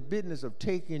in the business of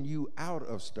taking you out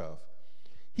of stuff.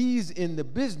 He's in the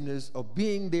business of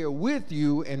being there with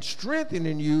you and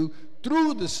strengthening you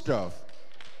through the stuff,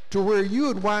 to where you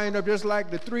would wind up just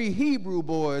like the 3 Hebrew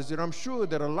boys that I'm sure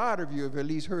that a lot of you have at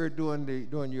least heard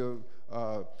during your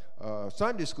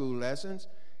Sunday school lessons.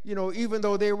 Even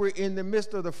though they were in the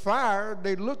midst of the fire,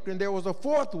 they looked and there was a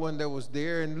 4th one that was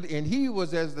there, and he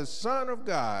was as the Son of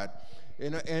God.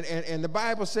 And the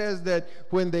Bible says that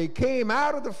when they came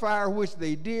out of the fire, which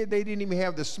they didn't even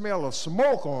have the smell of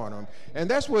smoke on them. And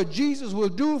that's what Jesus will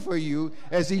do for you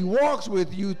as he walks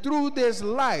with you through this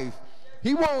life.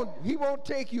 He won't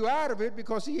take you out of it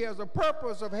because he has a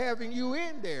purpose of having you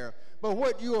in there. But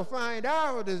what you will find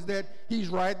out is that he's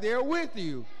right there with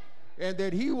you, and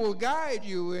that he will guide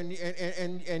you,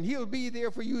 and he'll be there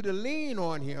for you to lean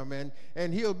on him,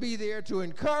 and he'll be there to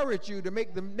encourage you to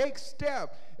make the next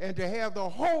step, and to have the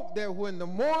hope that when the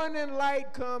morning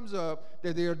light comes up,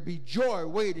 that there'll be joy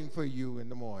waiting for you in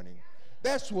the morning.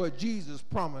 That's what Jesus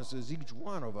promises each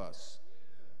one of us.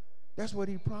 That's what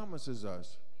he promises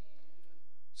us.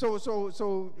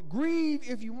 So grieve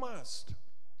if you must,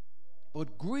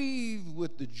 but grieve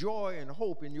with the joy and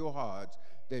hope in your hearts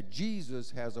that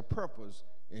Jesus has a purpose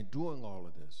in doing all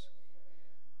of this.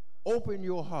 Open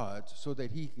your hearts so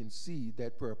that he can see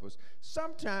that purpose.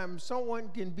 Sometimes someone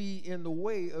can be in the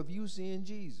way of you seeing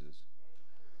Jesus.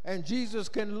 And Jesus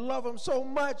can love them so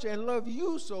much and love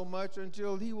you so much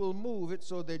until he will move it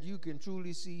so that you can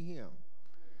truly see him.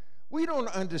 We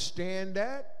don't understand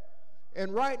that.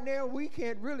 And right now, we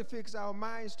can't really fix our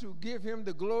minds to give him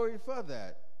the glory for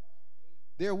that.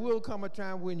 There will come a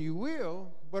time when you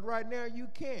will, but right now you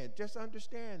can't. Just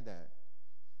understand that.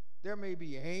 There may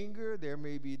be anger, there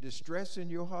may be distress in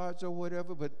your hearts or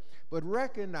whatever, but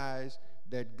recognize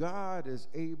that God is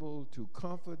able to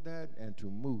comfort that and to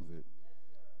move it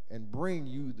and bring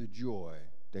you the joy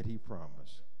that he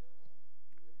promised.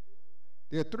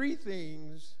 There are 3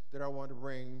 things that I want to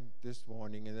bring this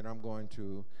morning, and then I'm going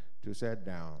to sit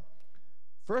down.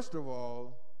 First of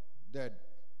all, that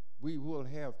we will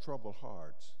have troubled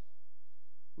hearts.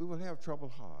 We will have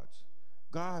troubled hearts.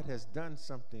 God has done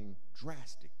something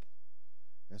drastic.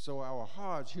 And so our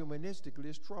hearts humanistically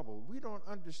is troubled. We don't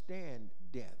understand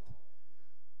death.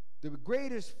 The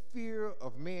greatest fear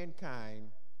of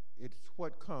mankind is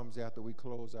what comes after we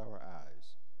close our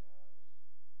eyes.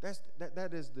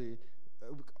 That is the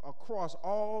across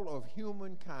all of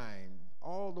humankind,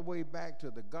 all the way back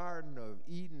to the Garden of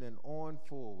Eden and on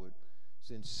forward,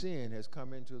 since sin has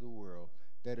come into the world,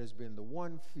 that has been the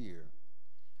one fear.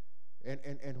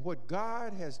 And what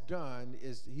God has done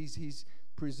is he's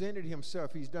presented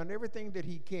himself. He's done everything that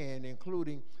he can,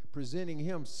 including presenting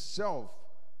himself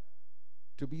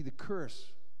to be the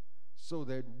curse, so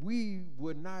that we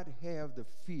would not have the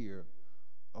fear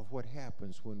of what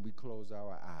happens when we close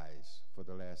our eyes for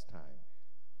the last time.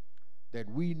 That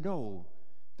we know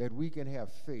that we can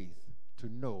have faith to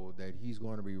know that he's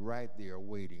going to be right there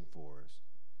waiting for us.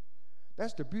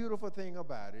 That's the beautiful thing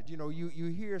about it. You know, you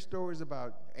hear stories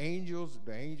about angels,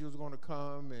 the angels going to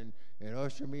come and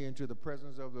usher me into the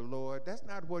presence of the Lord. That's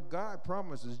not what God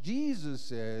promises. Jesus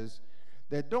says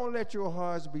that don't let your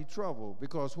hearts be troubled,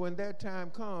 because when that time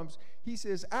comes, he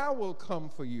says, I will come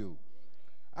for you.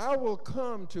 I will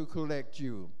come to collect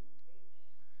you.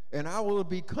 And I will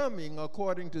be coming,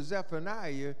 according to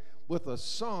Zephaniah, with a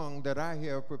song that I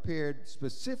have prepared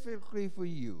specifically for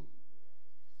you.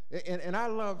 And I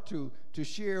love to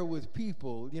share with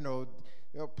people,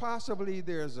 possibly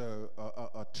there's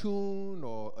a tune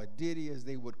or a ditty, as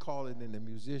they would call it in the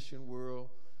musician world,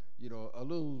 a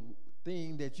little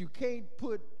thing that you can't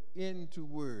put into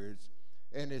words,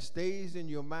 and it stays in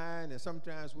your mind, and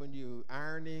sometimes when you're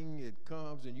ironing, it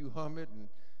comes and you hum it, and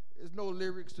there's no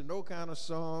lyrics to no kind of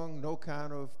song, no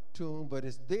kind of tune, but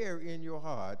it's there in your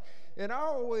heart. And I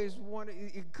always wonder,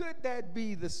 could that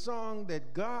be the song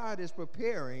that God is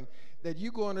preparing, that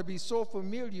you're going to be so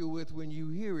familiar with when you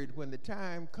hear it, when the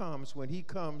time comes, when he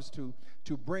comes to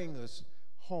bring us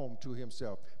home to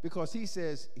himself? Because he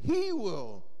says he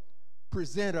will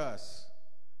present us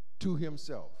to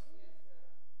himself.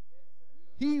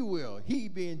 He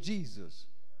being Jesus,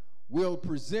 will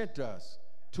present us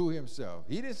to himself.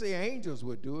 He didn't say angels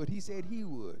would do it. He said he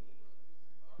would.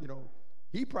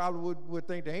 He probably would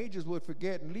think the angels would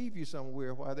forget and leave you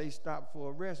somewhere while they stop for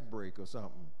a rest break or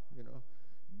something.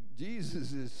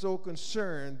 Jesus is so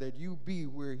concerned that you be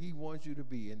where he wants you to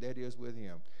be, and that is with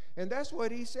him. And that's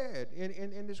what he said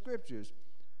in the scriptures.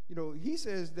 He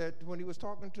says that when he was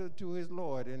talking to his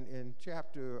Lord in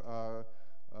chapter,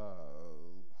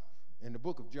 in the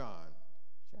book of John,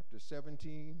 chapter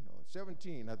 17,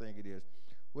 I think it is,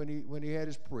 when he had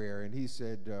his prayer, and he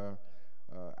said,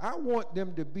 I want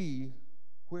them to be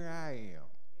where I am.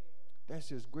 That's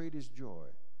his greatest joy.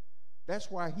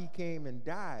 That's why he came and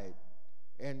died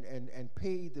and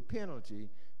paid the penalty,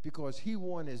 because he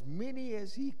wanted as many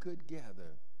as he could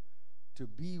gather to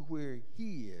be where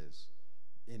he is,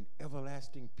 in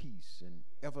everlasting peace and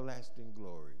everlasting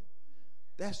glory.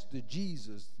 That's the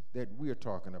Jesus that we're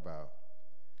talking about.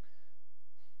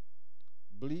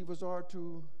 Believers are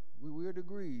we're to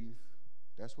grieve.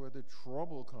 That's where the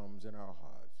trouble comes in our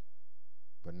hearts,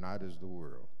 but not as the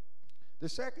world. The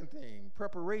second thing,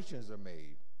 preparations are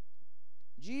made.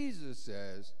 Jesus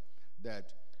says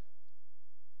that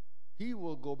he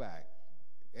will go back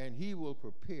and he will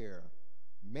prepare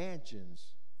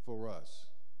mansions for us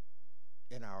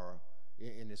in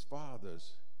his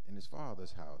father's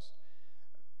house.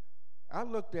 I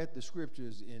looked at the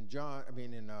scriptures in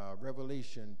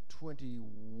Revelation 22,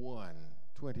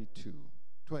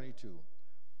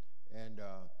 and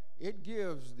it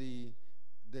gives the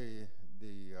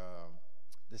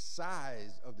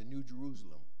size of the New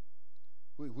Jerusalem,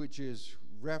 which is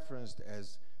referenced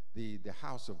as the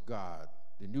house of God,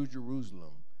 the New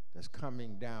Jerusalem that's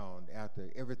coming down after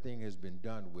everything has been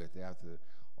done with, after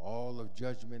all of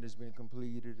judgment has been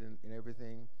completed and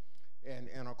everything. And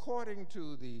according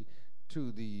to the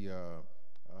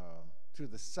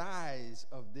size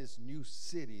of this new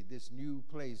city, this new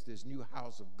place, this new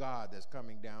house of God that's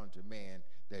coming down to man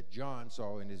that John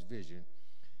saw in his vision,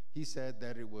 he said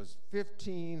that it was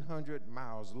 1,500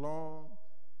 miles long,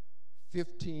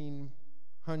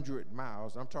 1,500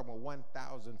 miles. I'm talking about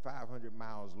 1,500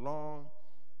 miles long,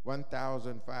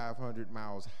 1,500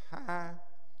 miles high,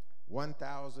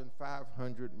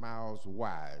 1,500 miles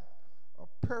wide. A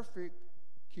perfect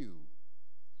cube.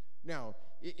 Now,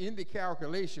 in the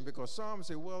calculation, because some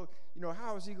say, well,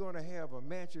 how is he going to have a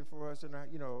mansion for us? And,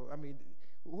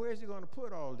 where is he going to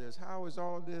put all this? How is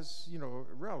all this,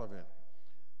 relevant?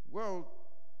 Well,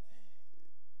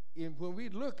 when we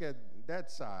look at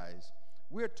that size,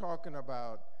 we're talking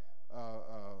about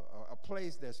a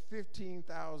place that's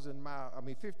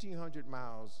 1,500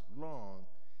 miles long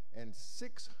and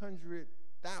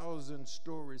 600,000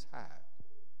 stories high.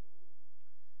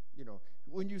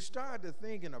 When you start to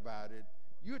thinking about it,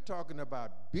 you're talking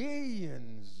about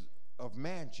billions of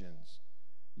mansions.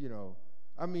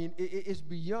 It's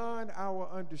beyond our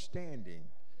understanding.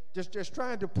 Just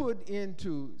trying to put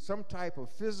into some type of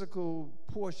physical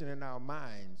portion in our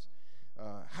minds,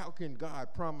 how can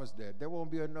God promise that? There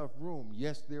won't be enough room.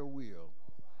 Yes, there will.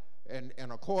 And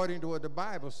according to what the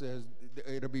Bible says,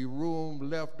 it'll be room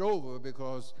left over,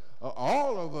 because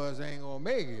all of us ain't gonna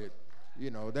make it.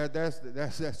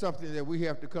 That's something that we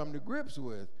have to come to grips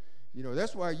with.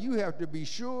 That's why you have to be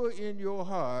sure in your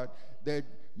heart that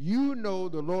you know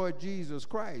the Lord Jesus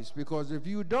Christ, because if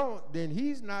you don't, then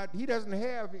he doesn't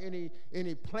have any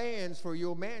plans for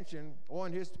your mansion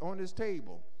on his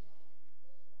table.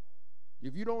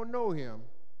 If you don't know him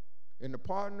and the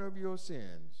pardon of your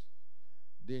sins,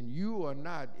 then you are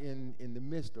not in the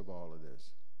midst of all of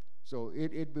this. So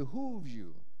it behooves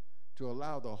you to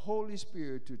allow the Holy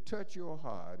Spirit to touch your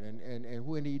heart. And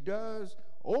when he does,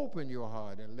 open your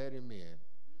heart and let him in.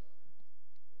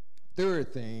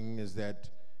 Third thing is that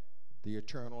the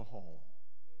eternal home.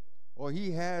 Or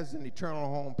he has an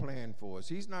eternal home plan for us.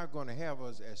 He's not going to have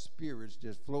us as spirits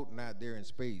just floating out there in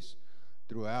space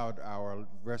throughout our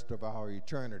rest of our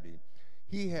eternity.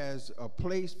 He has a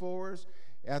place for us.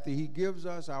 After he gives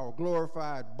us our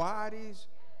glorified bodies,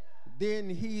 then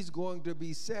he's going to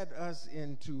be set us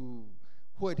into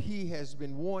what he has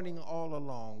been wanting all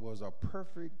along, was a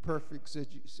perfect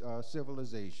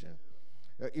civilization.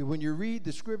 When you read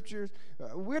the scriptures,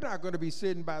 we're not going to be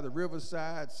sitting by the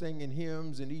riverside singing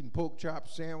hymns and eating pork chop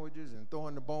sandwiches and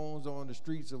throwing the bones on the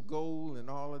streets of gold and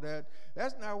all of that.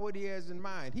 That's not what he has in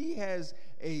mind. He has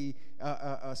a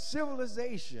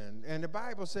civilization, and the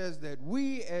Bible says that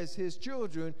we as his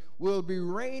children will be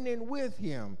reigning with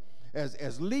him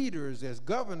as leaders, as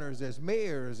governors, as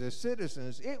mayors, as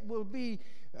citizens. It will be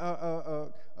a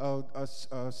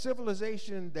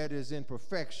civilization that is in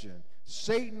perfection.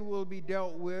 Satan will be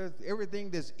dealt with.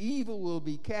 Everything that's evil will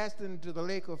be cast into the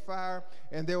lake of fire,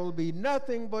 and there will be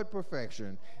nothing but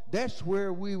perfection. That's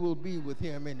where we will be with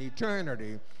him in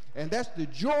eternity. And that's the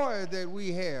joy that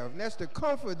we have, and that's the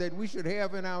comfort that we should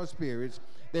have in our spirits,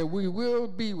 that we will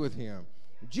be with him.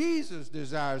 Jesus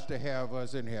desires to have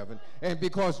us in heaven, and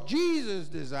because Jesus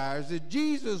desires it,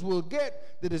 Jesus will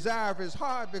get the desire of his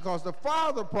heart, because the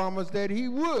Father promised that he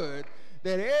would,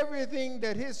 that everything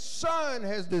that his Son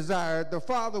has desired, the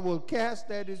Father will cast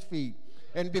at his feet.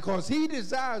 And because he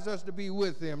desires us to be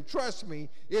with him, trust me,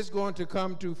 it's going to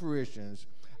come to fruition.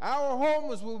 Our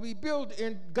homes will be built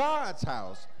in God's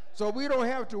house, so we don't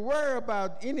have to worry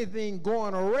about anything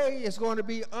going awry. It's going to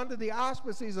be under the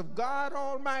auspices of God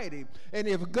Almighty. And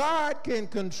if God can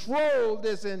control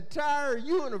this entire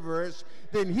universe,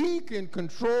 then he can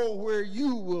control where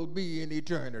you will be in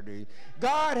eternity.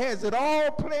 God has it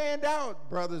all planned out,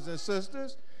 brothers and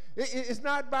sisters. It's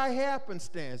not by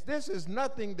happenstance. This is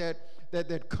nothing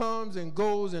that comes and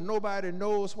goes and nobody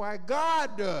knows why.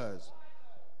 God does.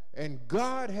 And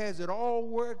God has it all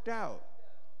worked out.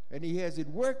 And he has it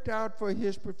worked out for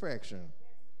his perfection.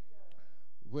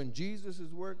 When Jesus'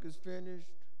 work is finished,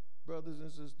 brothers and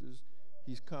sisters,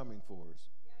 he's coming for us.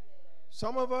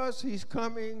 Some of us, he's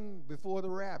coming before the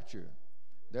rapture.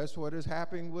 That's what is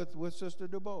happening with Sister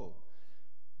DuBose.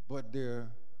 But there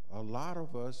are a lot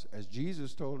of us, as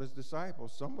Jesus told his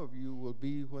disciples, some of you will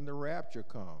be when the rapture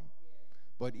comes.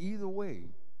 But either way,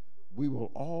 we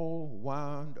will all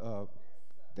wind up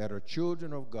that are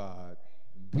children of God,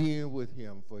 being with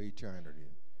him for eternity.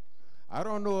 I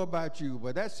don't know about you,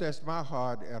 but that sets my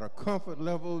heart at a comfort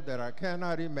level that I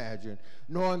cannot imagine,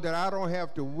 knowing that I don't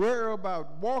have to worry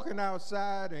about walking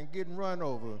outside and getting run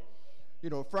over. You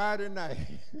know, Friday night,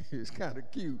 it's kind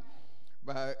of cute.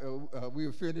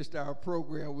 We finished our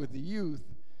program with the youth,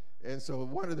 and so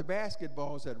one of the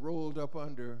basketballs had rolled up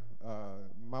under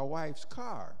my wife's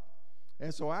car.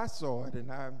 And so I saw it, and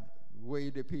I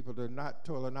waved at people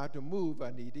told her not to move.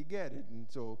 I need to get it. And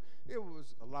so it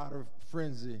was a lot of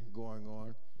frenzy going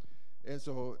on. And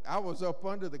so I was up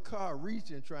under the car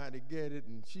reaching, trying to get it,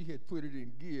 and she had put it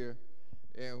in gear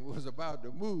and was about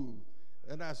to move.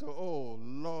 And I said, oh,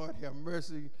 Lord, have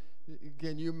mercy.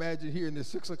 Can you imagine hearing the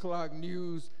 6 o'clock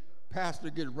news,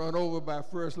 pastor getting run over by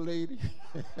First Lady?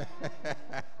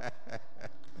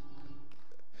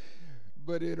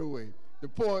 But anyway, the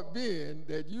point being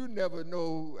that you never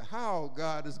know how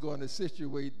God is going to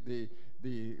situate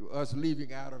us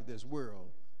leaving out of this world.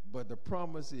 But the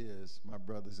promise is, my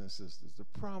brothers and sisters, the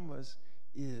promise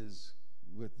is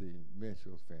with the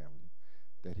Mitchell family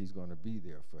that he's going to be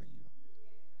there for you.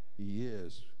 He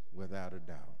is, without a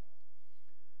doubt.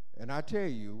 And I tell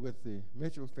you, with the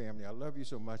Mitchell family, I love you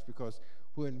so much, because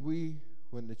when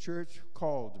the church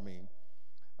called me,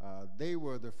 they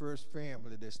were the first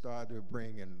family that started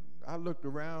bringing. I looked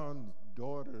around,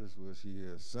 daughters was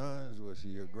here, sons was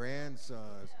here,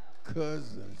 grandsons,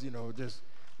 cousins,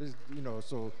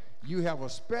 so you have a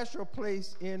special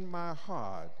place in my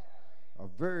heart, a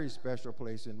very special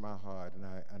place in my heart,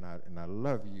 and I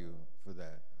love you for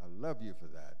that. I love you for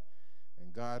that.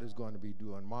 And God is going to be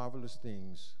doing marvelous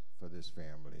things for this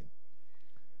family.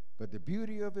 But the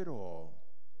beauty of it all,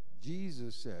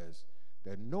 Jesus says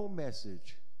that no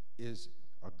message is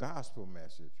a gospel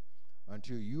message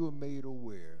until you are made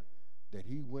aware that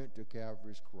he went to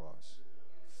Calvary's cross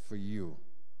for you,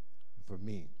 for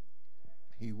me.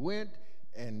 He went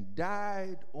and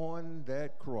died on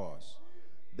that cross.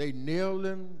 They nailed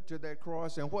him to that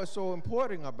cross, and what's so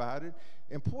important about it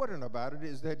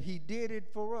is that he did it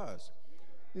for us.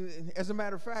 As a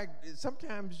matter of fact,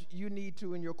 sometimes you need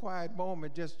to, in your quiet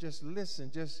moment, just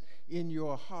listen, just in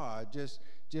your heart, just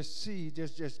see,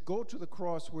 just go to the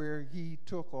cross where he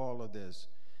took all of this.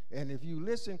 And if you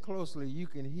listen closely, you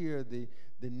can hear the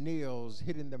nails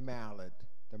hitting the mallet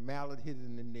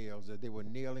hitting the nails, as they were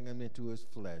nailing him into his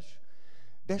flesh.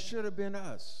 That should have been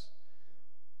us.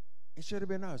 It should have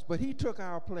been us. But he took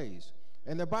our place.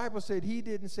 And the Bible said he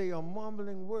didn't say a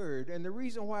mumbling word. And the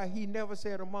reason why he never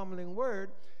said a mumbling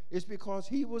word is because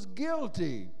he was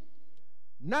guilty.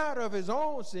 Not of his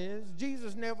own sins.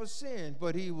 Jesus never sinned,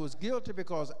 but he was guilty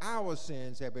because our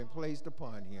sins have been placed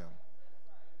upon him.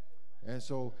 And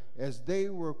so as they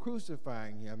were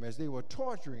crucifying him, as they were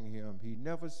torturing him, he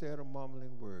never said a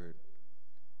mumbling word,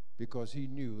 because he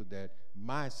knew that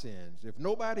my sins, if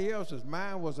nobody else's,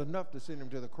 mine was enough to send him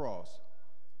to the cross.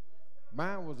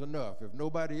 Mine was enough if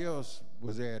nobody else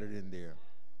was added in there.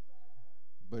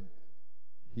 But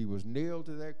he was nailed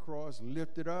to that cross,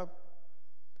 lifted up,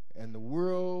 and the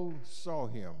world saw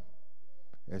him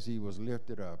as he was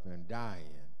lifted up and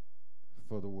dying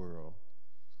for the world.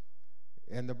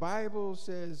 And the Bible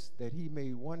says that he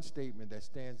made one statement that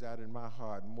stands out in my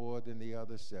heart more than the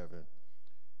other 7.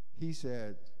 He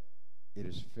said, "It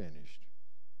is finished.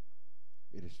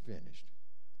 It is finished."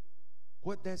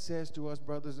 What that says to us,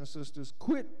 brothers and sisters,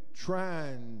 quit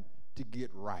trying to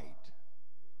get right.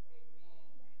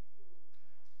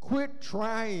 Quit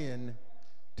trying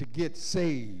to get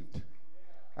saved.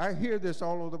 I hear this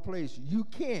all over the place. You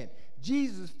can't.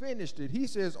 Jesus finished it. He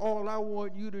says, all I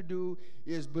want you to do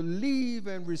is believe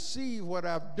and receive what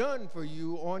I've done for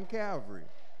you on Calvary.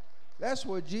 That's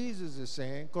what Jesus is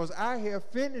saying, because I have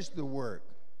finished the work.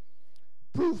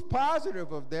 Proof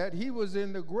positive of that, he was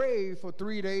in the grave for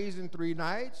 3 days and 3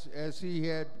 nights, as he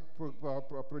had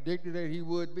predicted that he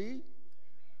would be.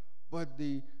 But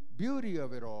the beauty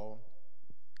of it all,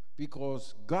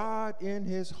 because God in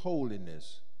his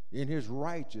holiness, in his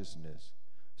righteousness,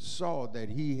 saw that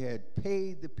he had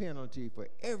paid the penalty for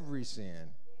every sin,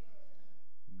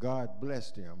 God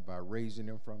blessed him by raising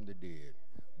him from the dead,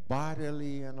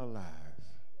 bodily and alive.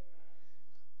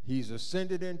 He's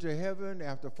ascended into heaven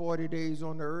after 40 days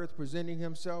on the earth, presenting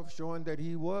himself, showing that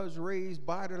he was raised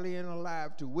bodily and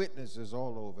alive to witnesses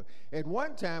all over. At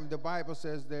one time, the Bible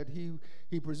says that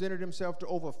he presented himself to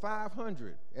over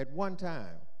 500 at one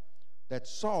time that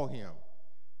saw him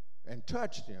and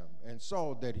touched him and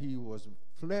saw that he was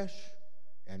flesh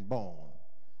and bone.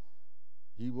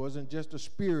 He wasn't just a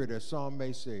spirit, as some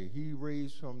may say. He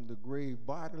raised from the grave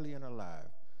bodily and alive,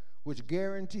 which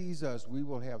guarantees us we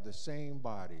will have the same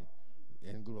body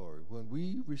in glory. When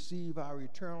we receive our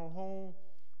eternal home,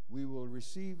 we will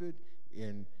receive it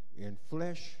in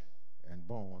flesh and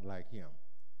bone like him,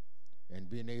 and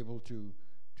being able to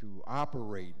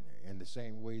operate in the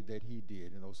same way that he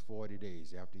did in those 40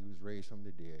 days after he was raised from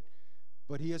the dead.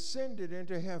 But he ascended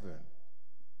into heaven,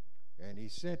 and he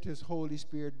sent his Holy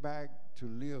Spirit back to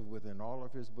live within all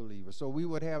of his believers, so we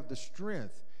would have the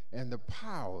strength and the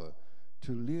power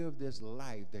to live this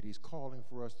life that he's calling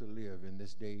for us to live in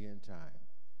this day and time.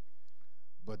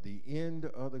 But the end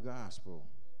of the gospel,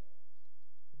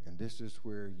 and this is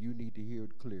where you need to hear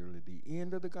it clearly, the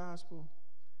end of the gospel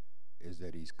is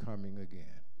that he's coming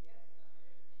again.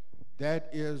 That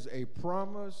is a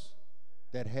promise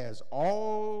that has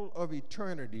all of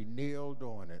eternity nailed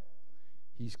on it.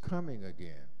 He's coming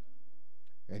again,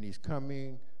 and he's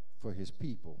coming for his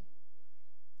people.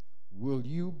 Will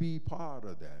you be part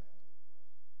of that?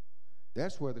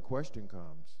 That's where the question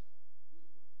comes.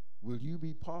 Will you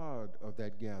be part of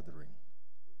that gathering?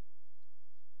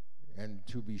 And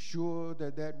to be sure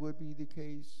that that would be the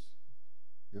case,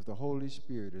 if the Holy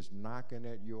Spirit is knocking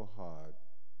at your heart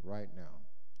right now,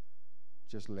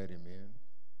 just let him in.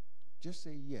 Just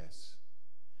say yes.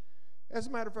 As a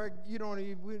matter of fact, you don't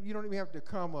even have to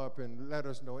come up and let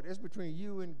us know it. It's between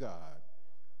you and God.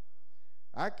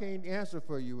 I can't answer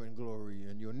for you in glory,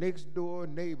 and your next door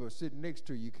neighbor sitting next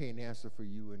to you can't answer for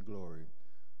you in glory.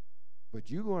 But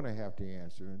you're going to have to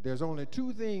answer. There's only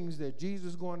 2 things that Jesus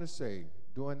is going to say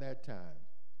during that time.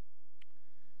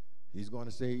 He's going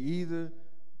to say, either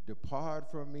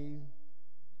depart from me,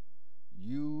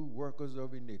 you workers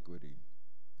of iniquity,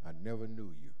 I never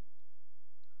knew you.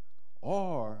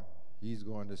 Or he's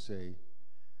going to say,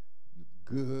 you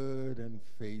good and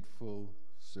faithful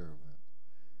servant,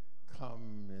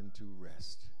 come into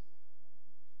rest.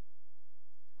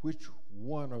 Which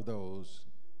one of those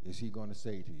is he going to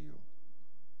say to you?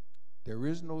 There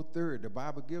is no third. The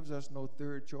Bible gives us no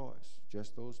third choice,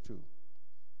 just those 2.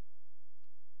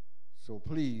 So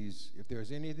please, if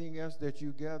there's anything else that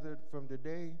you gathered from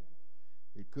today,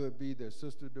 it could be that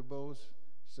Sister DuBose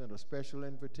sent a special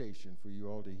invitation for you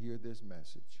all to hear this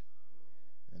message.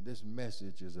 And this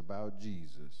message is about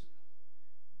Jesus.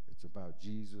 It's about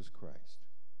Jesus Christ.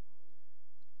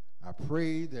 I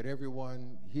pray that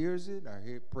everyone hears it.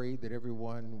 I pray that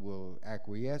everyone will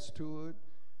acquiesce to it.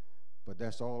 But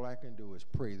that's all I can do is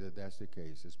pray that that's the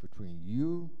case. It's between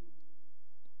you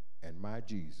and my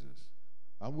Jesus.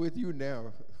 I'm with you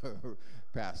now,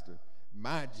 Pastor.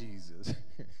 My Jesus.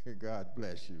 God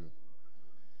bless you.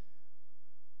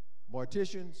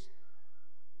 Morticians,